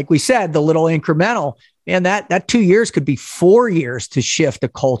 like we said, the little incremental, man, that 2 years could be 4 years to shift a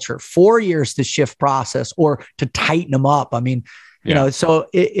culture, 4 years to shift process, or to tighten them up. So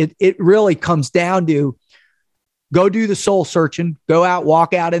it really comes down to go do the soul searching, go out,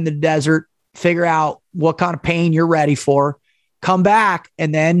 walk out in the desert, figure out what kind of pain you're ready for, come back,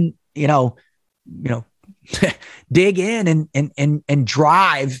 and then, dig in and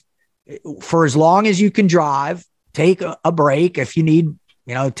drive for as long as you can drive. Take a break. If you need,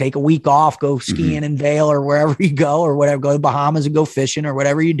 take a week off, go skiing in Vail or wherever you go, or whatever, go to the Bahamas and go fishing or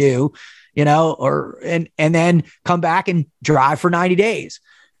whatever you do, and then come back and drive for 90 days.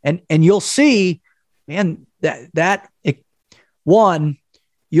 And you'll see, man,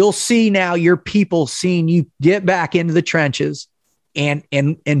 you'll see now your people seeing you get back into the trenches and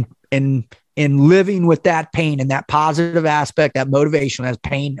living with that pain and that positive aspect, that motivation, that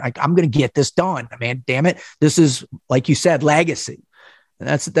pain. Like, I'm going to get this done. Damn it. This is, like you said, legacy. And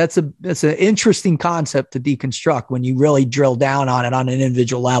that's an interesting concept to deconstruct when you really drill down on it on an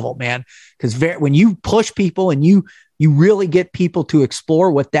individual level, man. Because when you push people and you really get people to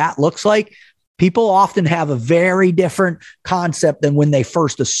explore what that looks like, people often have a very different concept than when they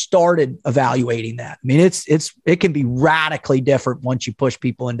first started evaluating that. It can be radically different once you push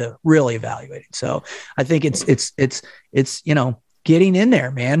people into really evaluating. So I think it's getting in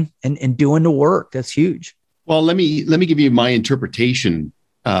there, man, and doing the work. That's huge. Well, let me give you my interpretation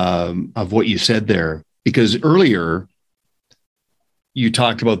of what you said there, because earlier you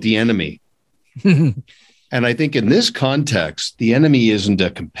talked about the enemy. And I think in this context, the enemy isn't a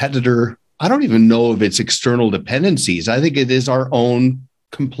competitor. I don't even know if it's external dependencies. I think it is our own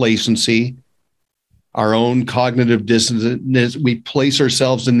complacency, our own cognitive dissonance. We place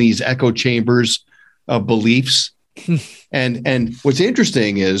ourselves in these echo chambers of beliefs. And what's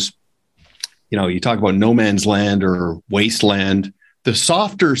interesting is, you talk about no man's land or wasteland. The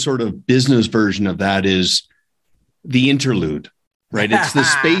softer sort of business version of that is the interlude, right? It's the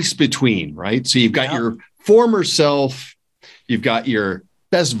space between, right? So you've got your former self, you've got your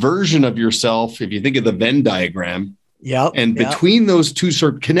best version of yourself, if you think of the Venn diagram. Yep. And between those two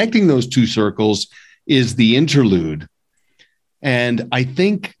connecting those two circles is the interlude. And I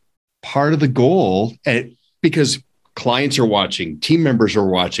think part of the goal, because clients are watching, team members are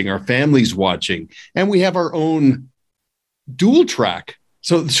watching, our families watching, and we have our own dual track.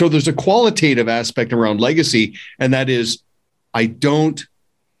 So there's a qualitative aspect around legacy, and that is, I don't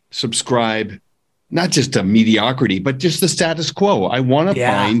subscribe not just to mediocrity, but just the status quo. I want to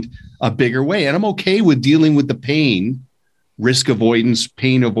find a bigger way, and I'm okay with dealing with the pain, risk avoidance,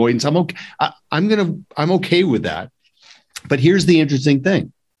 pain avoidance. I'm okay. I'm okay with that. But here's the interesting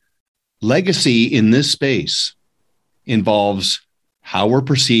thing: legacy in this space involves how we're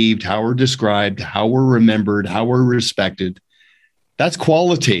perceived, how we're described, how we're remembered, how we're respected. That's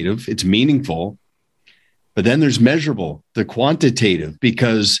qualitative. It's meaningful. But then there's measurable, the quantitative,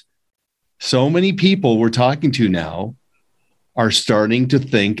 because so many people we're talking to now are starting to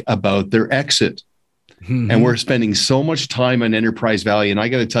think about their exit. Mm-hmm. And we're spending so much time on enterprise value. And I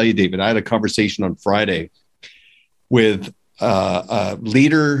got to tell you, David, I had a conversation on Friday with a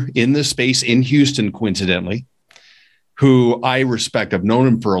leader in this space in Houston, coincidentally, who I respect. I've known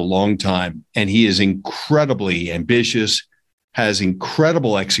him for a long time, and he is incredibly ambitious, has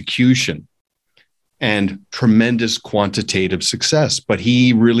incredible execution and tremendous quantitative success. But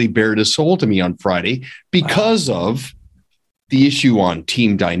he really bared his soul to me on Friday because of the issue on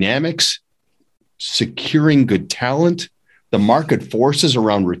team dynamics, securing good talent, the market forces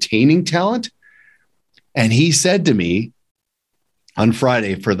around retaining talent. And he said to me on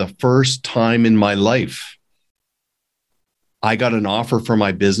Friday, for the first time in my life, I got an offer for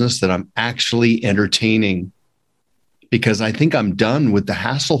my business that I'm actually entertaining because I think I'm done with the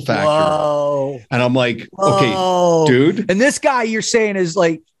hassle factor. Whoa. And I'm like, okay, dude. And this guy you're saying is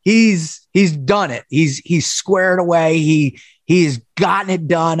like, he's done it. He's squared away. He's gotten it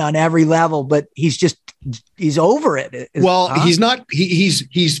done on every level, but he's over it. He's not,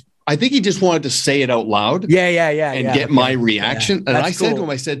 he's, I think he just wanted to say it out loud. And get my reaction. And I said to him,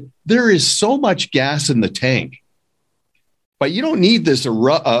 I said, there is so much gas in the tank, but you don't need this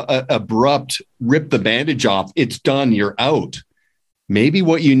abrupt rip the bandage off. It's done. You're out. Maybe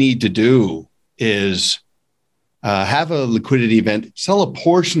what you need to do is have a liquidity event, sell a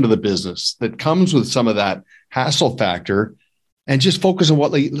portion of the business that comes with some of that hassle factor, and just focus on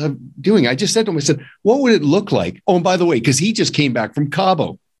what they're doing. I just said to him, I said, what would it look like? Oh, and by the way, because he just came back from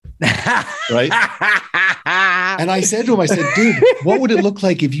Cabo. Right. And I said to him, I said, dude, what would it look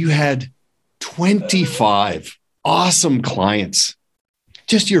like if you had 25 awesome clients,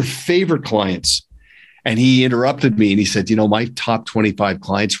 just your favorite clients? And he interrupted me and he said, my top 25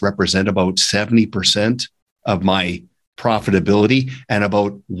 clients represent about 70% of my profitability and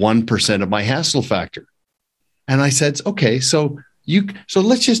about 1% of my hassle factor. And I said, okay, so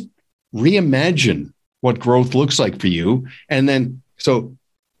let's just reimagine what growth looks like for you. And then, so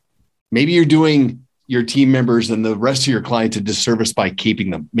maybe you're doing your team members and the rest of your clients a disservice by keeping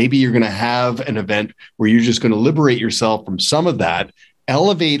them. Maybe you're going to have an event where you're just going to liberate yourself from some of that,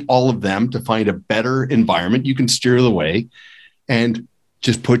 elevate all of them to find a better environment. You can steer the way and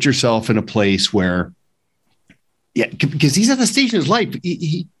just put yourself in a place where, because he's at the stage in his life,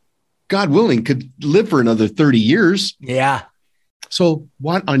 he God willing, could live for another 30 years. Yeah. So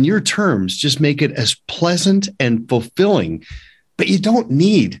what, on your terms, just make it as pleasant and fulfilling. But you don't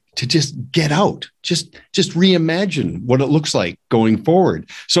need to just get out. Just reimagine what it looks like going forward.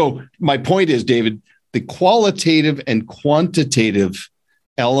 So my point is, David, the qualitative and quantitative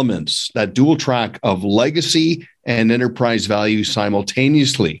elements, that dual track of legacy and enterprise value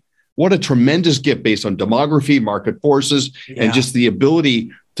simultaneously. What a tremendous gift based on demography, market forces, and just the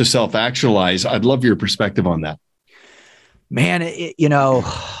ability to self-actualize. I'd love your perspective on that. Man, one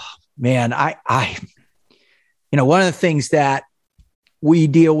of the things that we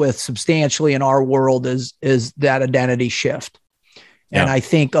deal with substantially in our world is that identity shift. And I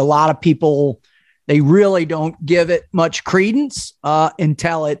think a lot of people, they really don't give it much credence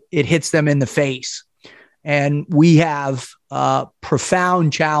until it hits them in the face. And we have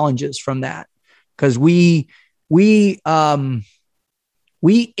profound challenges from that because we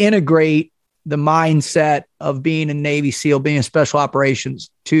integrate the mindset of being a Navy SEAL, being in special operations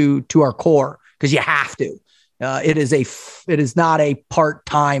to our core, because you have to. It is not a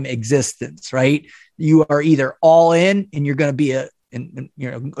part-time existence, right? You are either all in and you're going to be a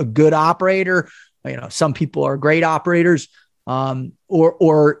good operator. Some people are great operators,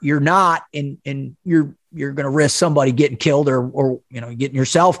 or you're not, and you're going to risk somebody getting killed or getting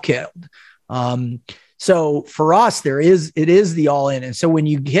yourself killed. So for us, it is the all in. And so when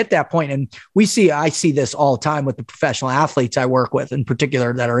you hit that point, and I see this all the time with the professional athletes I work with in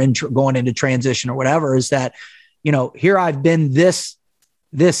particular that are going into transition or whatever, is that, here I've been this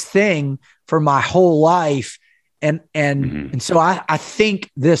thing for my whole life. And so I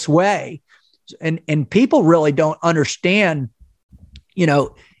think this way, and people really don't understand,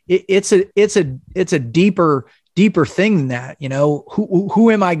 it's a deeper thing than that.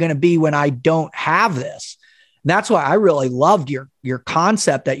 Who am I going to be when I don't have this? And that's why I really loved your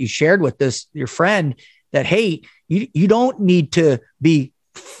concept that you shared with your friend, that, hey, you don't need to be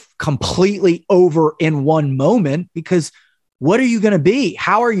completely over in one moment, because what are you going to be?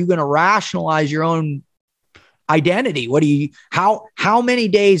 How are you going to rationalize your own identity? How many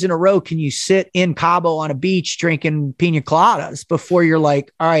days in a row can you sit in Cabo on a beach drinking pina coladas before you're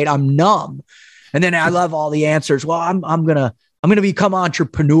like, all right, I'm numb? And then I love all the answers. Well, I'm going to become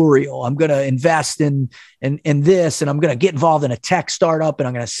entrepreneurial. I'm going to invest in this, and I'm going to get involved in a tech startup, and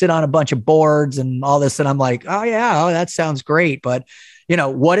I'm going to sit on a bunch of boards and all this. And I'm like, oh yeah, that sounds great. But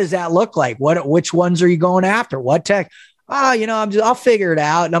what does that look like? Which ones are you going after? What tech? I'll figure it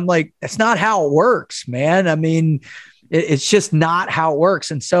out. And I'm like, that's not how it works, man. I mean, it's just not how it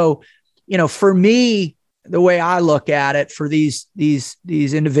works. And so, for me, the way I look at it, for these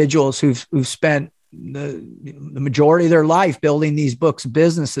individuals who've spent the majority of their life building these books,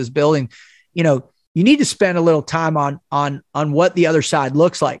 businesses, you need to spend a little time on what the other side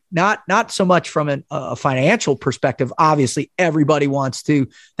looks like. Not so much from a financial perspective. Obviously, everybody wants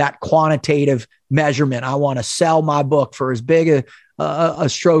that quantitative measurement. I want to sell my book for as big a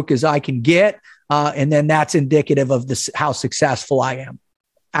stroke as I can get. And then that's indicative of how successful I am.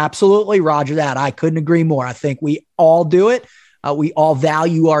 Absolutely. Roger that. I couldn't agree more. I think we all do it. We all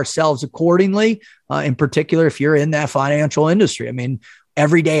value ourselves accordingly. In particular, if you're in that financial industry, I mean,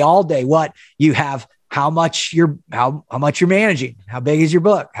 every day, all day, what you have, how much you're managing, how big is your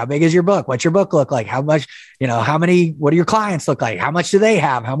book? How big is your book? What's your book look like? How much, what do your clients look like? How much do they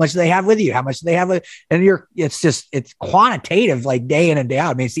have? How much do they have with you? How much do they have with, and it's quantitative, like day in and day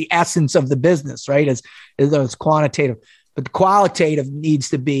out. I mean, it's the essence of the business, right? It's quantitative, but the qualitative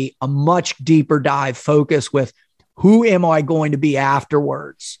needs to be a much deeper dive focus with who am I going to be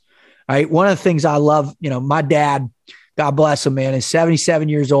afterwards? Right. One of the things I love, my dad, God bless him, man, is 77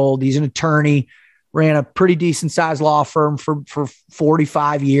 years old. He's an attorney, ran a pretty decent sized law firm for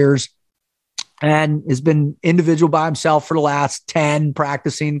 45 years, and has been individual by himself for the last 10,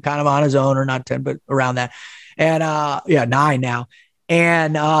 practicing kind of on his own, or not 10, but around that. And 9 now.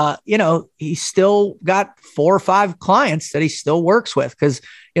 And, he's still got 4 or 5 clients that he still works with, because,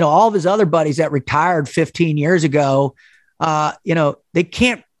 all of his other buddies that retired 15 years ago, they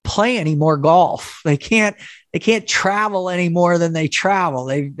can't play any more golf. They can't travel any more than they travel.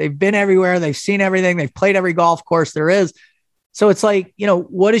 They've been everywhere. They've seen everything. They've played every golf course there is. So it's like,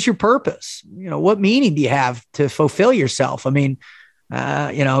 what is your purpose? What meaning do you have to fulfill yourself? I mean,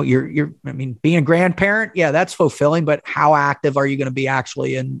 being a grandparent, yeah, that's fulfilling, but how active are you going to be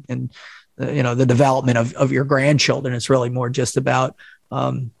actually in the development of your grandchildren? It's really more just about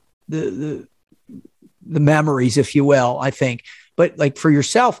the memories, if you will, I think. But like for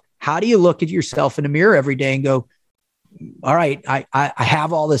yourself, how do you look at yourself in the mirror every day and go, all right, I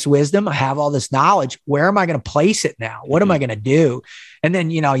have all this wisdom, I have all this knowledge. Where am I going to place it now? What am I going to do? And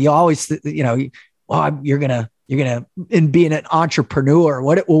then, you always, you're going to in being an entrepreneur.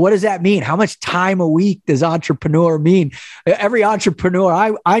 What does that mean? How much time a week does entrepreneur mean? Every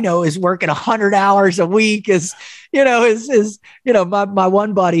entrepreneur I know is working 100 hours a week. My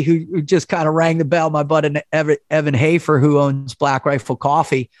one buddy who just kind of rang the bell, my buddy Evan Hafer, who owns Black Rifle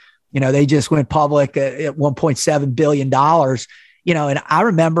Coffee. They just went public at $1.7 billion. And I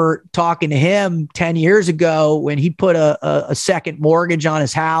remember talking to him 10 years ago when he put a second mortgage on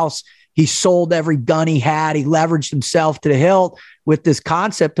his house. He sold every gun he had. He leveraged himself to the hilt with this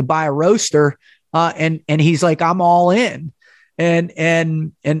concept to buy a roaster. And he's like, I'm all in.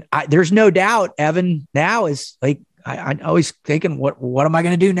 And there's no doubt Evan now is like, I always thinking, what am I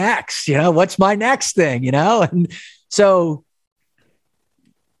going to do next? What's my next thing? And so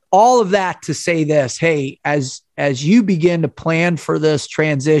all of that to say this, hey, as you begin to plan for this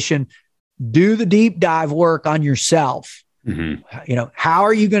transition, do the deep dive work on yourself. Mm-hmm. How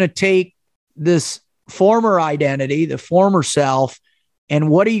are you going to take this former identity, the former self, and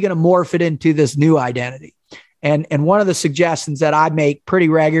what are you going to morph it into this new identity? And one of the suggestions that I make pretty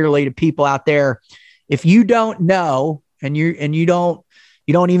regularly to people out there, if you don't know, and you don't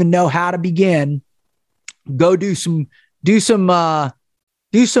even know how to begin, go do some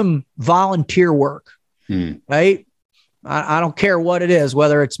volunteer work, right? I don't care what it is,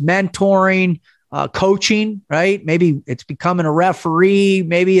 whether it's mentoring, coaching, right? Maybe it's becoming a referee.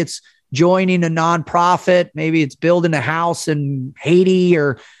 Maybe it's joining a nonprofit. Maybe it's building a house in Haiti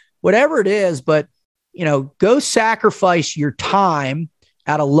or whatever it is. But, go sacrifice your time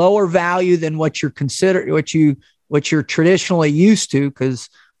at a lower value than what you're what you're traditionally used to. Because,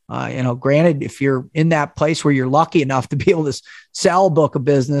 granted, if you're in that place where you're lucky enough to be able to sell a book of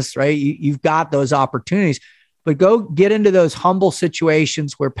business, right, you've got those opportunities. But go get into those humble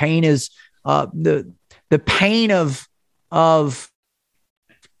situations where pain is the pain of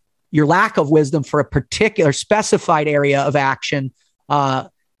your lack of wisdom for a particular specified area of action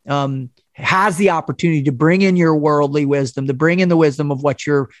has the opportunity to bring in your worldly wisdom, to bring in the wisdom of what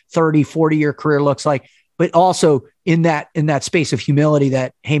your 30, 40-year career looks like, but also in that space of humility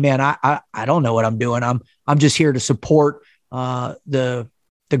that, hey man, I don't know what I'm doing. I'm just here to support the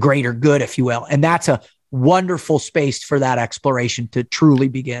greater good, if you will. And that's a wonderful space for that exploration to truly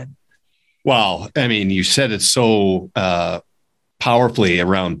begin. Wow. I mean, you said it so powerfully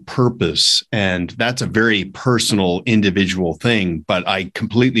around purpose, and that's a very personal, individual thing. But I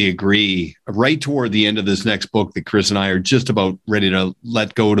completely agree. Right toward the end of this next book that Chris and I are just about ready to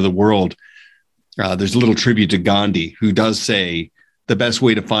let go to the world, there's a little tribute to Gandhi, who does say the best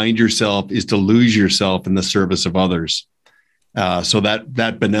way to find yourself is to lose yourself in the service of others. So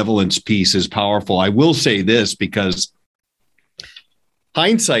that benevolence piece is powerful. I will say this, because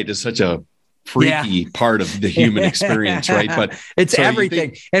hindsight is such a freaky part of the human experience, right? But it's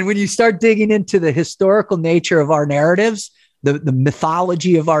everything. And when you start digging into the historical nature of our narratives, the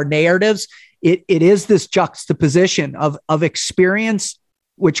mythology of our narratives, it is this juxtaposition of experience,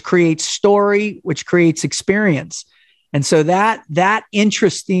 which creates story, which creates experience. And so that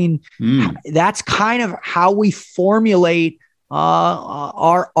interesting, that's kind of how we formulate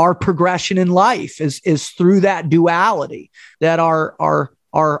our progression in life is through that duality, that our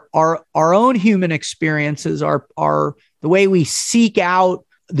own human experiences are the way we seek out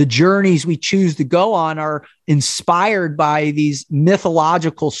the journeys we choose to go on are inspired by these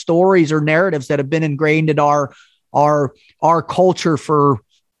mythological stories or narratives that have been ingrained in our culture for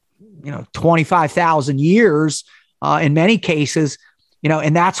 25,000 years in many cases,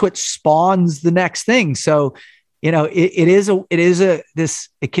 and that's what spawns the next thing. So it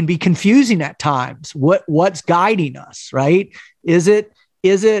can be confusing at times. What's guiding us, right? Is it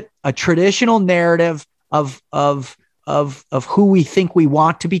a traditional narrative of who we think we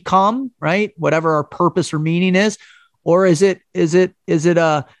want to become, right? Whatever our purpose or meaning is, or is it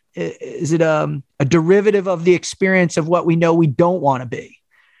a derivative of the experience of what we know we don't want to be?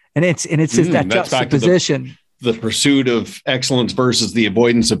 And it's that juxtaposition. The pursuit of excellence versus the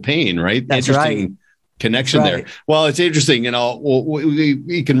avoidance of pain, right? That's interesting right. Connection there. Well, it's interesting, and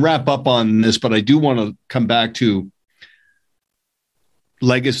we can wrap up on this, but I do want to come back to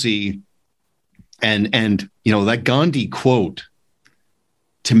legacy and that Gandhi quote.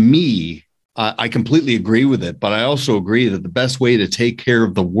 To me, I completely agree with it, but I also agree that the best way to take care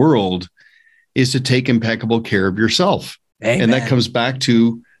of the world is to take impeccable care of yourself. Amen. And that comes back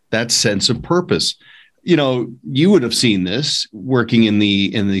to that sense of purpose. You would have seen this working in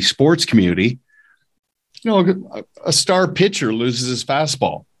the sports community. A star pitcher loses his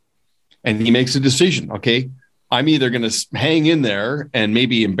fastball and he makes a decision. Okay, I'm either going to hang in there and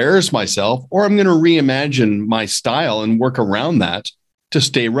maybe embarrass myself, or I'm going to reimagine my style and work around that to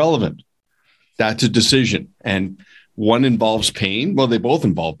stay relevant. That's a decision. And one involves pain. Well, they both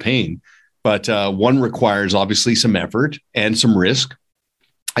involve pain, but one requires obviously some effort and some risk.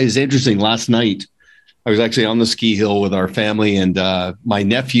 It's interesting. Last night, I was actually on the ski hill with our family, and my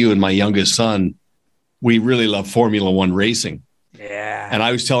nephew and my youngest son, we really love Formula One racing. Yeah. And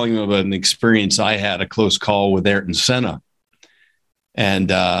I was telling him about an experience I had, a close call with Ayrton Senna,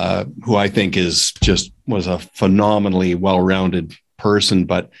 and who I think was a phenomenally well-rounded person.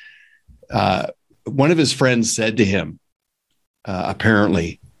 But one of his friends said to him,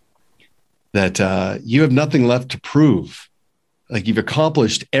 apparently, that you have nothing left to prove. Like, you've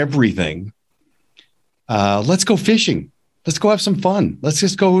accomplished everything. Let's go fishing. Let's go have some fun. Let's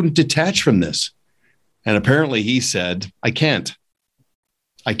just go and detach from this. And apparently he said, I can't.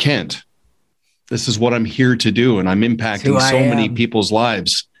 This is what I'm here to do. And I'm impacting so many people's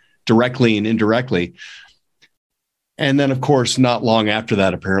lives directly and indirectly. And then, of course, not long after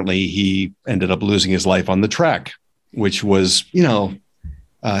that, apparently he ended up losing his life on the track, which was,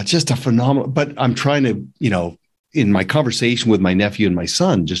 just a phenomenal. But I'm trying to, in my conversation with my nephew and my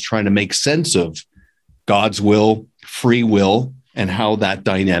son, just trying to make sense of God's will, free will, and how that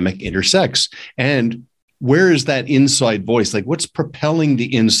dynamic intersects. And where is that inside voice? Like, what's propelling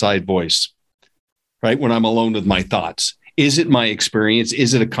the inside voice, right? When I'm alone with my thoughts, Is it my experience?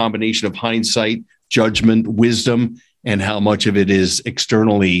 Is it a combination of hindsight, judgment, wisdom, and how much of it is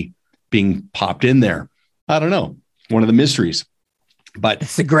externally being popped in there? I don't know. One of the mysteries, but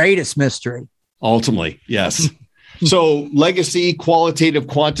it's the greatest mystery. Ultimately, yes. So legacy, qualitative,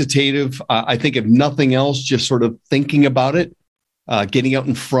 quantitative, I think if nothing else, just sort of thinking about it, getting out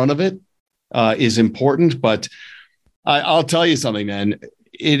in front of it is important. But I'll tell you something, man.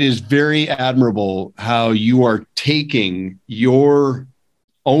 It is very admirable how you are taking your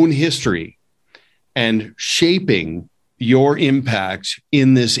own history and shaping your impact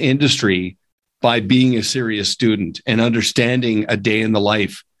in this industry by being a serious student and understanding a day in the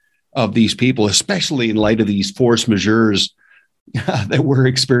life of these people, especially in light of these force majeures that we're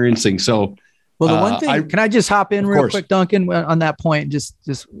experiencing. So, well, the one thing, can I just hop in real quick, Duncan, on that point? Just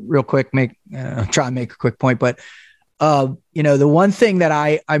real quick, try and make a quick point. But, the one thing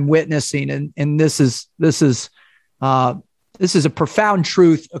that I'm witnessing, and this is a profound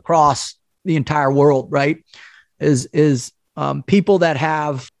truth across the entire world, right? Is people that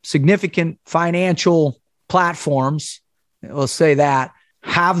have significant financial platforms, let's say that,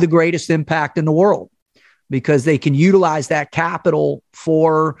 have the greatest impact in the world because they can utilize that capital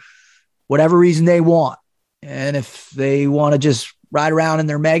for whatever reason they want. And if they want to just ride around in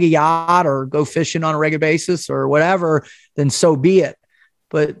their mega yacht or go fishing on a regular basis or whatever, then so be it.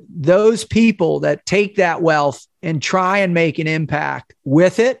 But those people that take that wealth and try and make an impact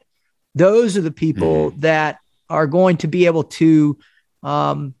with it, those are the people that are going to be able to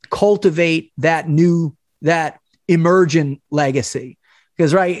cultivate that emergent legacy.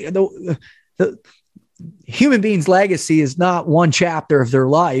 Because, right, the human being's legacy is not one chapter of their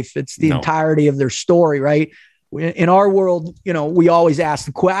life. It's the entirety of their story, right? In our world, we always ask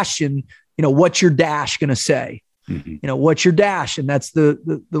the question, what's your dash going to say? Mm-hmm. What's your dash? And that's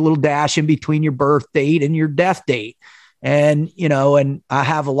the little dash in between your birth date and your death date. And, and I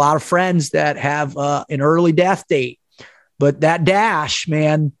have a lot of friends that have an early death date, but that dash,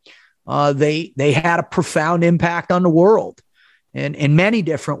 man, they had a profound impact on the world. And in many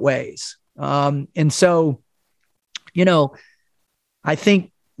different ways. And so, I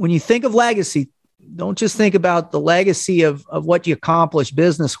think when you think of legacy, don't just think about the legacy of what you accomplished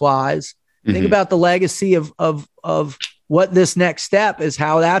business-wise. Mm-hmm. Think about the legacy of what this next step is,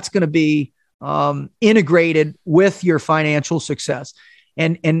 how that's going to be integrated with your financial success.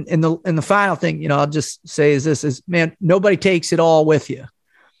 And the final thing, I'll just say is man, nobody takes it all with you.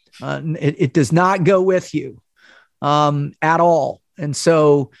 It does not go with you. At all. And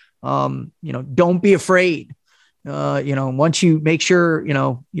so, don't be afraid. Once you make sure,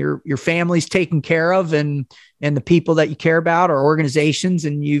 your family's taken care of and the people that you care about are organizations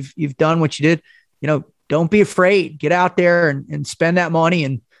and you've done what you did, don't be afraid, get out there and spend that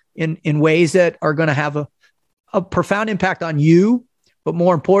money in ways that are going to have a profound impact on you, but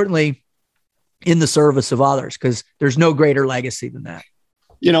more importantly, in the service of others, because there's no greater legacy than that.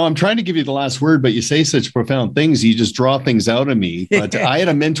 I'm trying to give you the last word, but you say such profound things. You just draw things out of me. But I had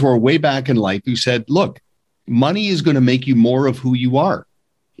a mentor way back in life who said, look, money is going to make you more of who you are.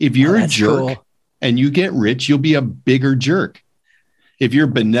 If you're a jerk and you get rich, you'll be a bigger jerk. If you're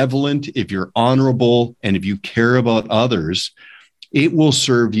benevolent, if you're honorable, and if you care about others, it will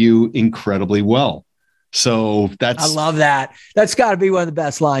serve you incredibly well. So I love that. That's got to be one of the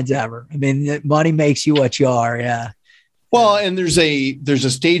best lines ever. I mean, money makes you what you are. Yeah. Well, and there's a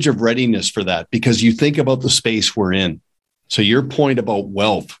stage of readiness for that because you think about the space we're in. So your point about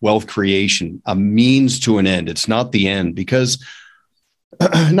wealth creation, a means to an end. It's not the end because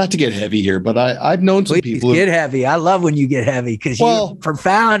not to get heavy here, but I've known some people. Get heavy. I love when you get heavy because you're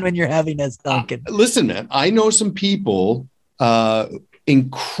profound when you're heaviness, Duncan. Listen, man, I know some people,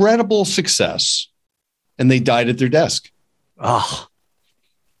 incredible success, and they died at their desk. Oh,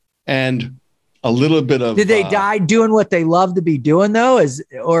 and a little bit of. Did they die doing what they love to be doing though?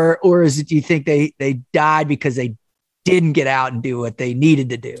 Or is it, do you think they died because they didn't get out and do what they needed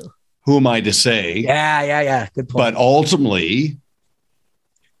to do? Who am I to say? Yeah. Good point. But ultimately,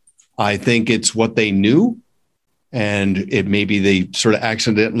 I think it's what they knew. And it maybe they sort of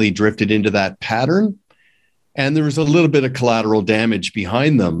accidentally drifted into that pattern. And there was a little bit of collateral damage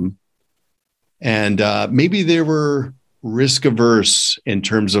behind them. And maybe they were risk averse in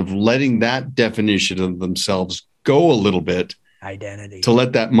terms of letting that definition of themselves go a little bit. Identity. To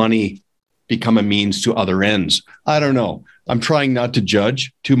let that money become a means to other ends. I don't know. I'm trying not to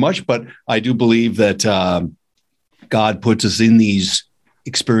judge too much, but I do believe that God puts us in these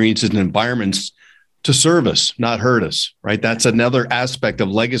experiences and environments to serve us, not hurt us, right? That's another aspect of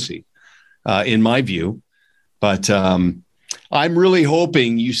legacy, in my view. But I'm really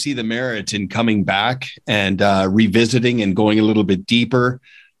hoping you see the merit in coming back and revisiting and going a little bit deeper.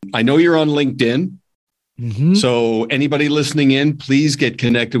 I know you're on LinkedIn. Mm-hmm. So anybody listening in, please get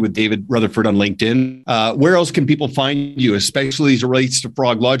connected with David Rutherford on LinkedIn. Where else can people find you, especially as it relates to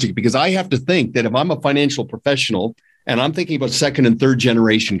Frog Logic? Because I have to think that if I'm a financial professional and I'm thinking about second and third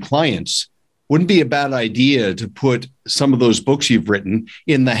generation clients, wouldn't be a bad idea to put some of those books you've written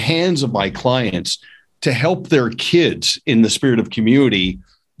in the hands of my clients to help their kids in the spirit of community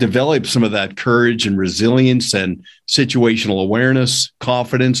develop some of that courage and resilience and situational awareness,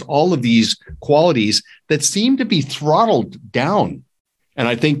 confidence, all of these qualities that seem to be throttled down. And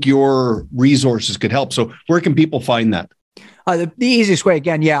I think your resources could help. So where can people find that? The easiest way,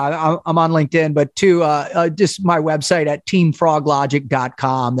 again, I'm on LinkedIn, but just my website at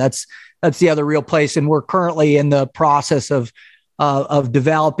teamfroglogic.com. That's the other real place. And we're currently in the process of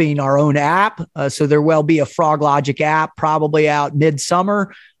developing our own app. So there will be a Frog Logic app probably out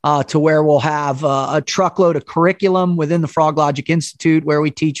midsummer to where we'll have a truckload of curriculum within the Frog Logic Institute where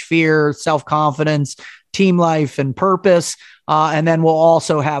we teach fear, self-confidence, team life, and purpose. And then we'll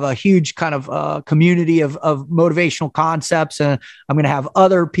also have a huge kind of community of motivational concepts. And I'm going to have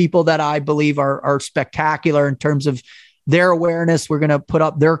other people that I believe are spectacular in terms of their awareness. We're going to put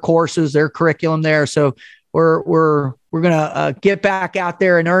up their courses, their curriculum there. So we're going to get back out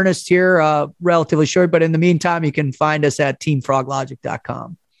there in earnest here relatively short. But in the meantime, you can find us at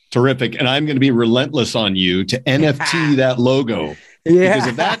teamfroglogic.com. Terrific. And I'm going to be relentless on you to NFT that logo. Yeah. Because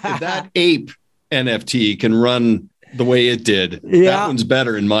if that ape NFT can run the way it did, that one's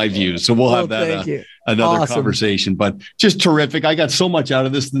better in my view. So we'll have that another conversation. But just terrific. I got so much out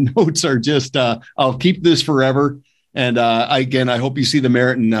of this. The notes are just, I'll keep this forever. And again, I hope you see the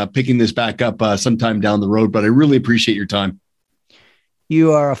merit in picking this back up sometime down the road. But I really appreciate your time.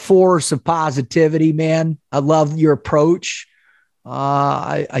 You are a force of positivity, man. I love your approach.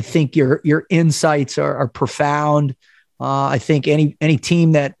 I think your insights are profound. I think any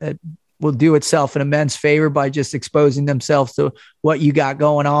team that will do itself an immense favor by just exposing themselves to what you got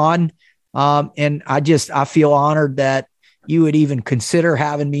going on. And I feel honored that you would even consider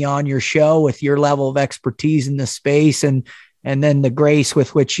having me on your show with your level of expertise in this space. And then the grace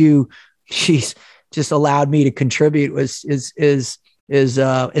with which she's just allowed me to contribute is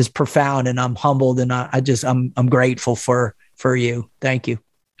profound. And I'm humbled. And I'm grateful for you. Thank you.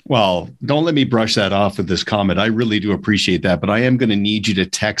 Well, don't let me brush that off with this comment. I really do appreciate that, but I am going to need you to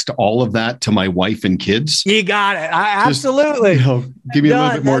text all of that to my wife and kids. You got it. Absolutely. Give me a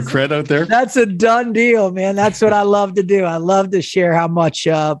little bit more credit out there. That's a done deal, man. That's what I love to do. I love to share how much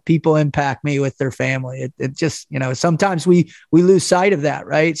people impact me with their family. It just, sometimes we lose sight of that,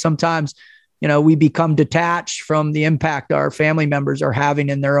 right? Sometimes, we become detached from the impact our family members are having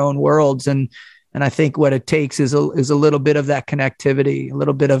in their own worlds. And I think what it takes is a little bit of that connectivity, a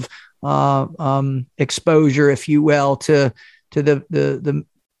little bit of exposure, if you will, to the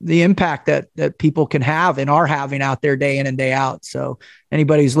impact that people can have and are having out there day in and day out. So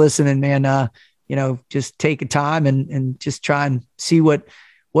anybody who's listening, man, just take a time and just try and see what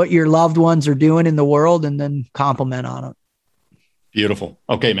your loved ones are doing in the world and then compliment on it. Beautiful.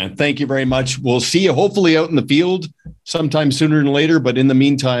 Okay, man. Thank you very much. We'll see you hopefully out in the field sometime sooner than later. But in the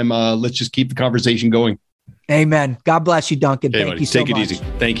meantime, let's just keep the conversation going. Amen. God bless you, Duncan. Hey, Thank you so much. Take it easy.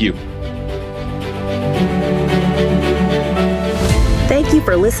 Thank you. Thank you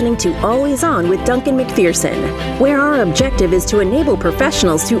for listening to Always On with Duncan McPherson, where our objective is to enable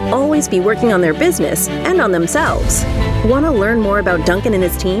professionals to always be working on their business and on themselves. Want to learn more about Duncan and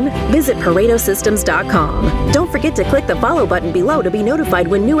his team? Visit ParetoSystems.com. Don't forget to click the follow button below to be notified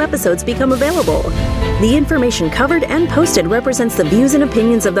when new episodes become available. The information covered and posted represents the views and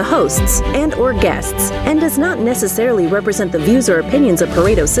opinions of the hosts and/or guests and does not necessarily represent the views or opinions of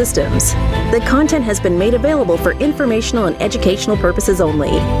Pareto Systems. The content has been made available for informational and educational purposes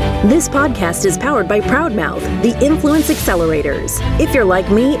only. This podcast is powered by Proudmouth, the Influence Accelerators. If you're like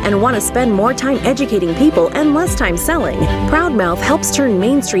me and want to spend more time educating people and less time selling, Proudmouth helps turn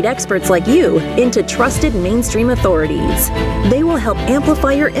Main Street experts like you into trusted mainstream authorities. They will help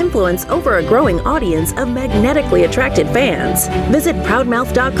amplify your influence over a growing audience of magnetically attracted fans. Visit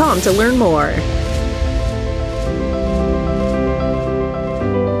proudmouth.com to learn more.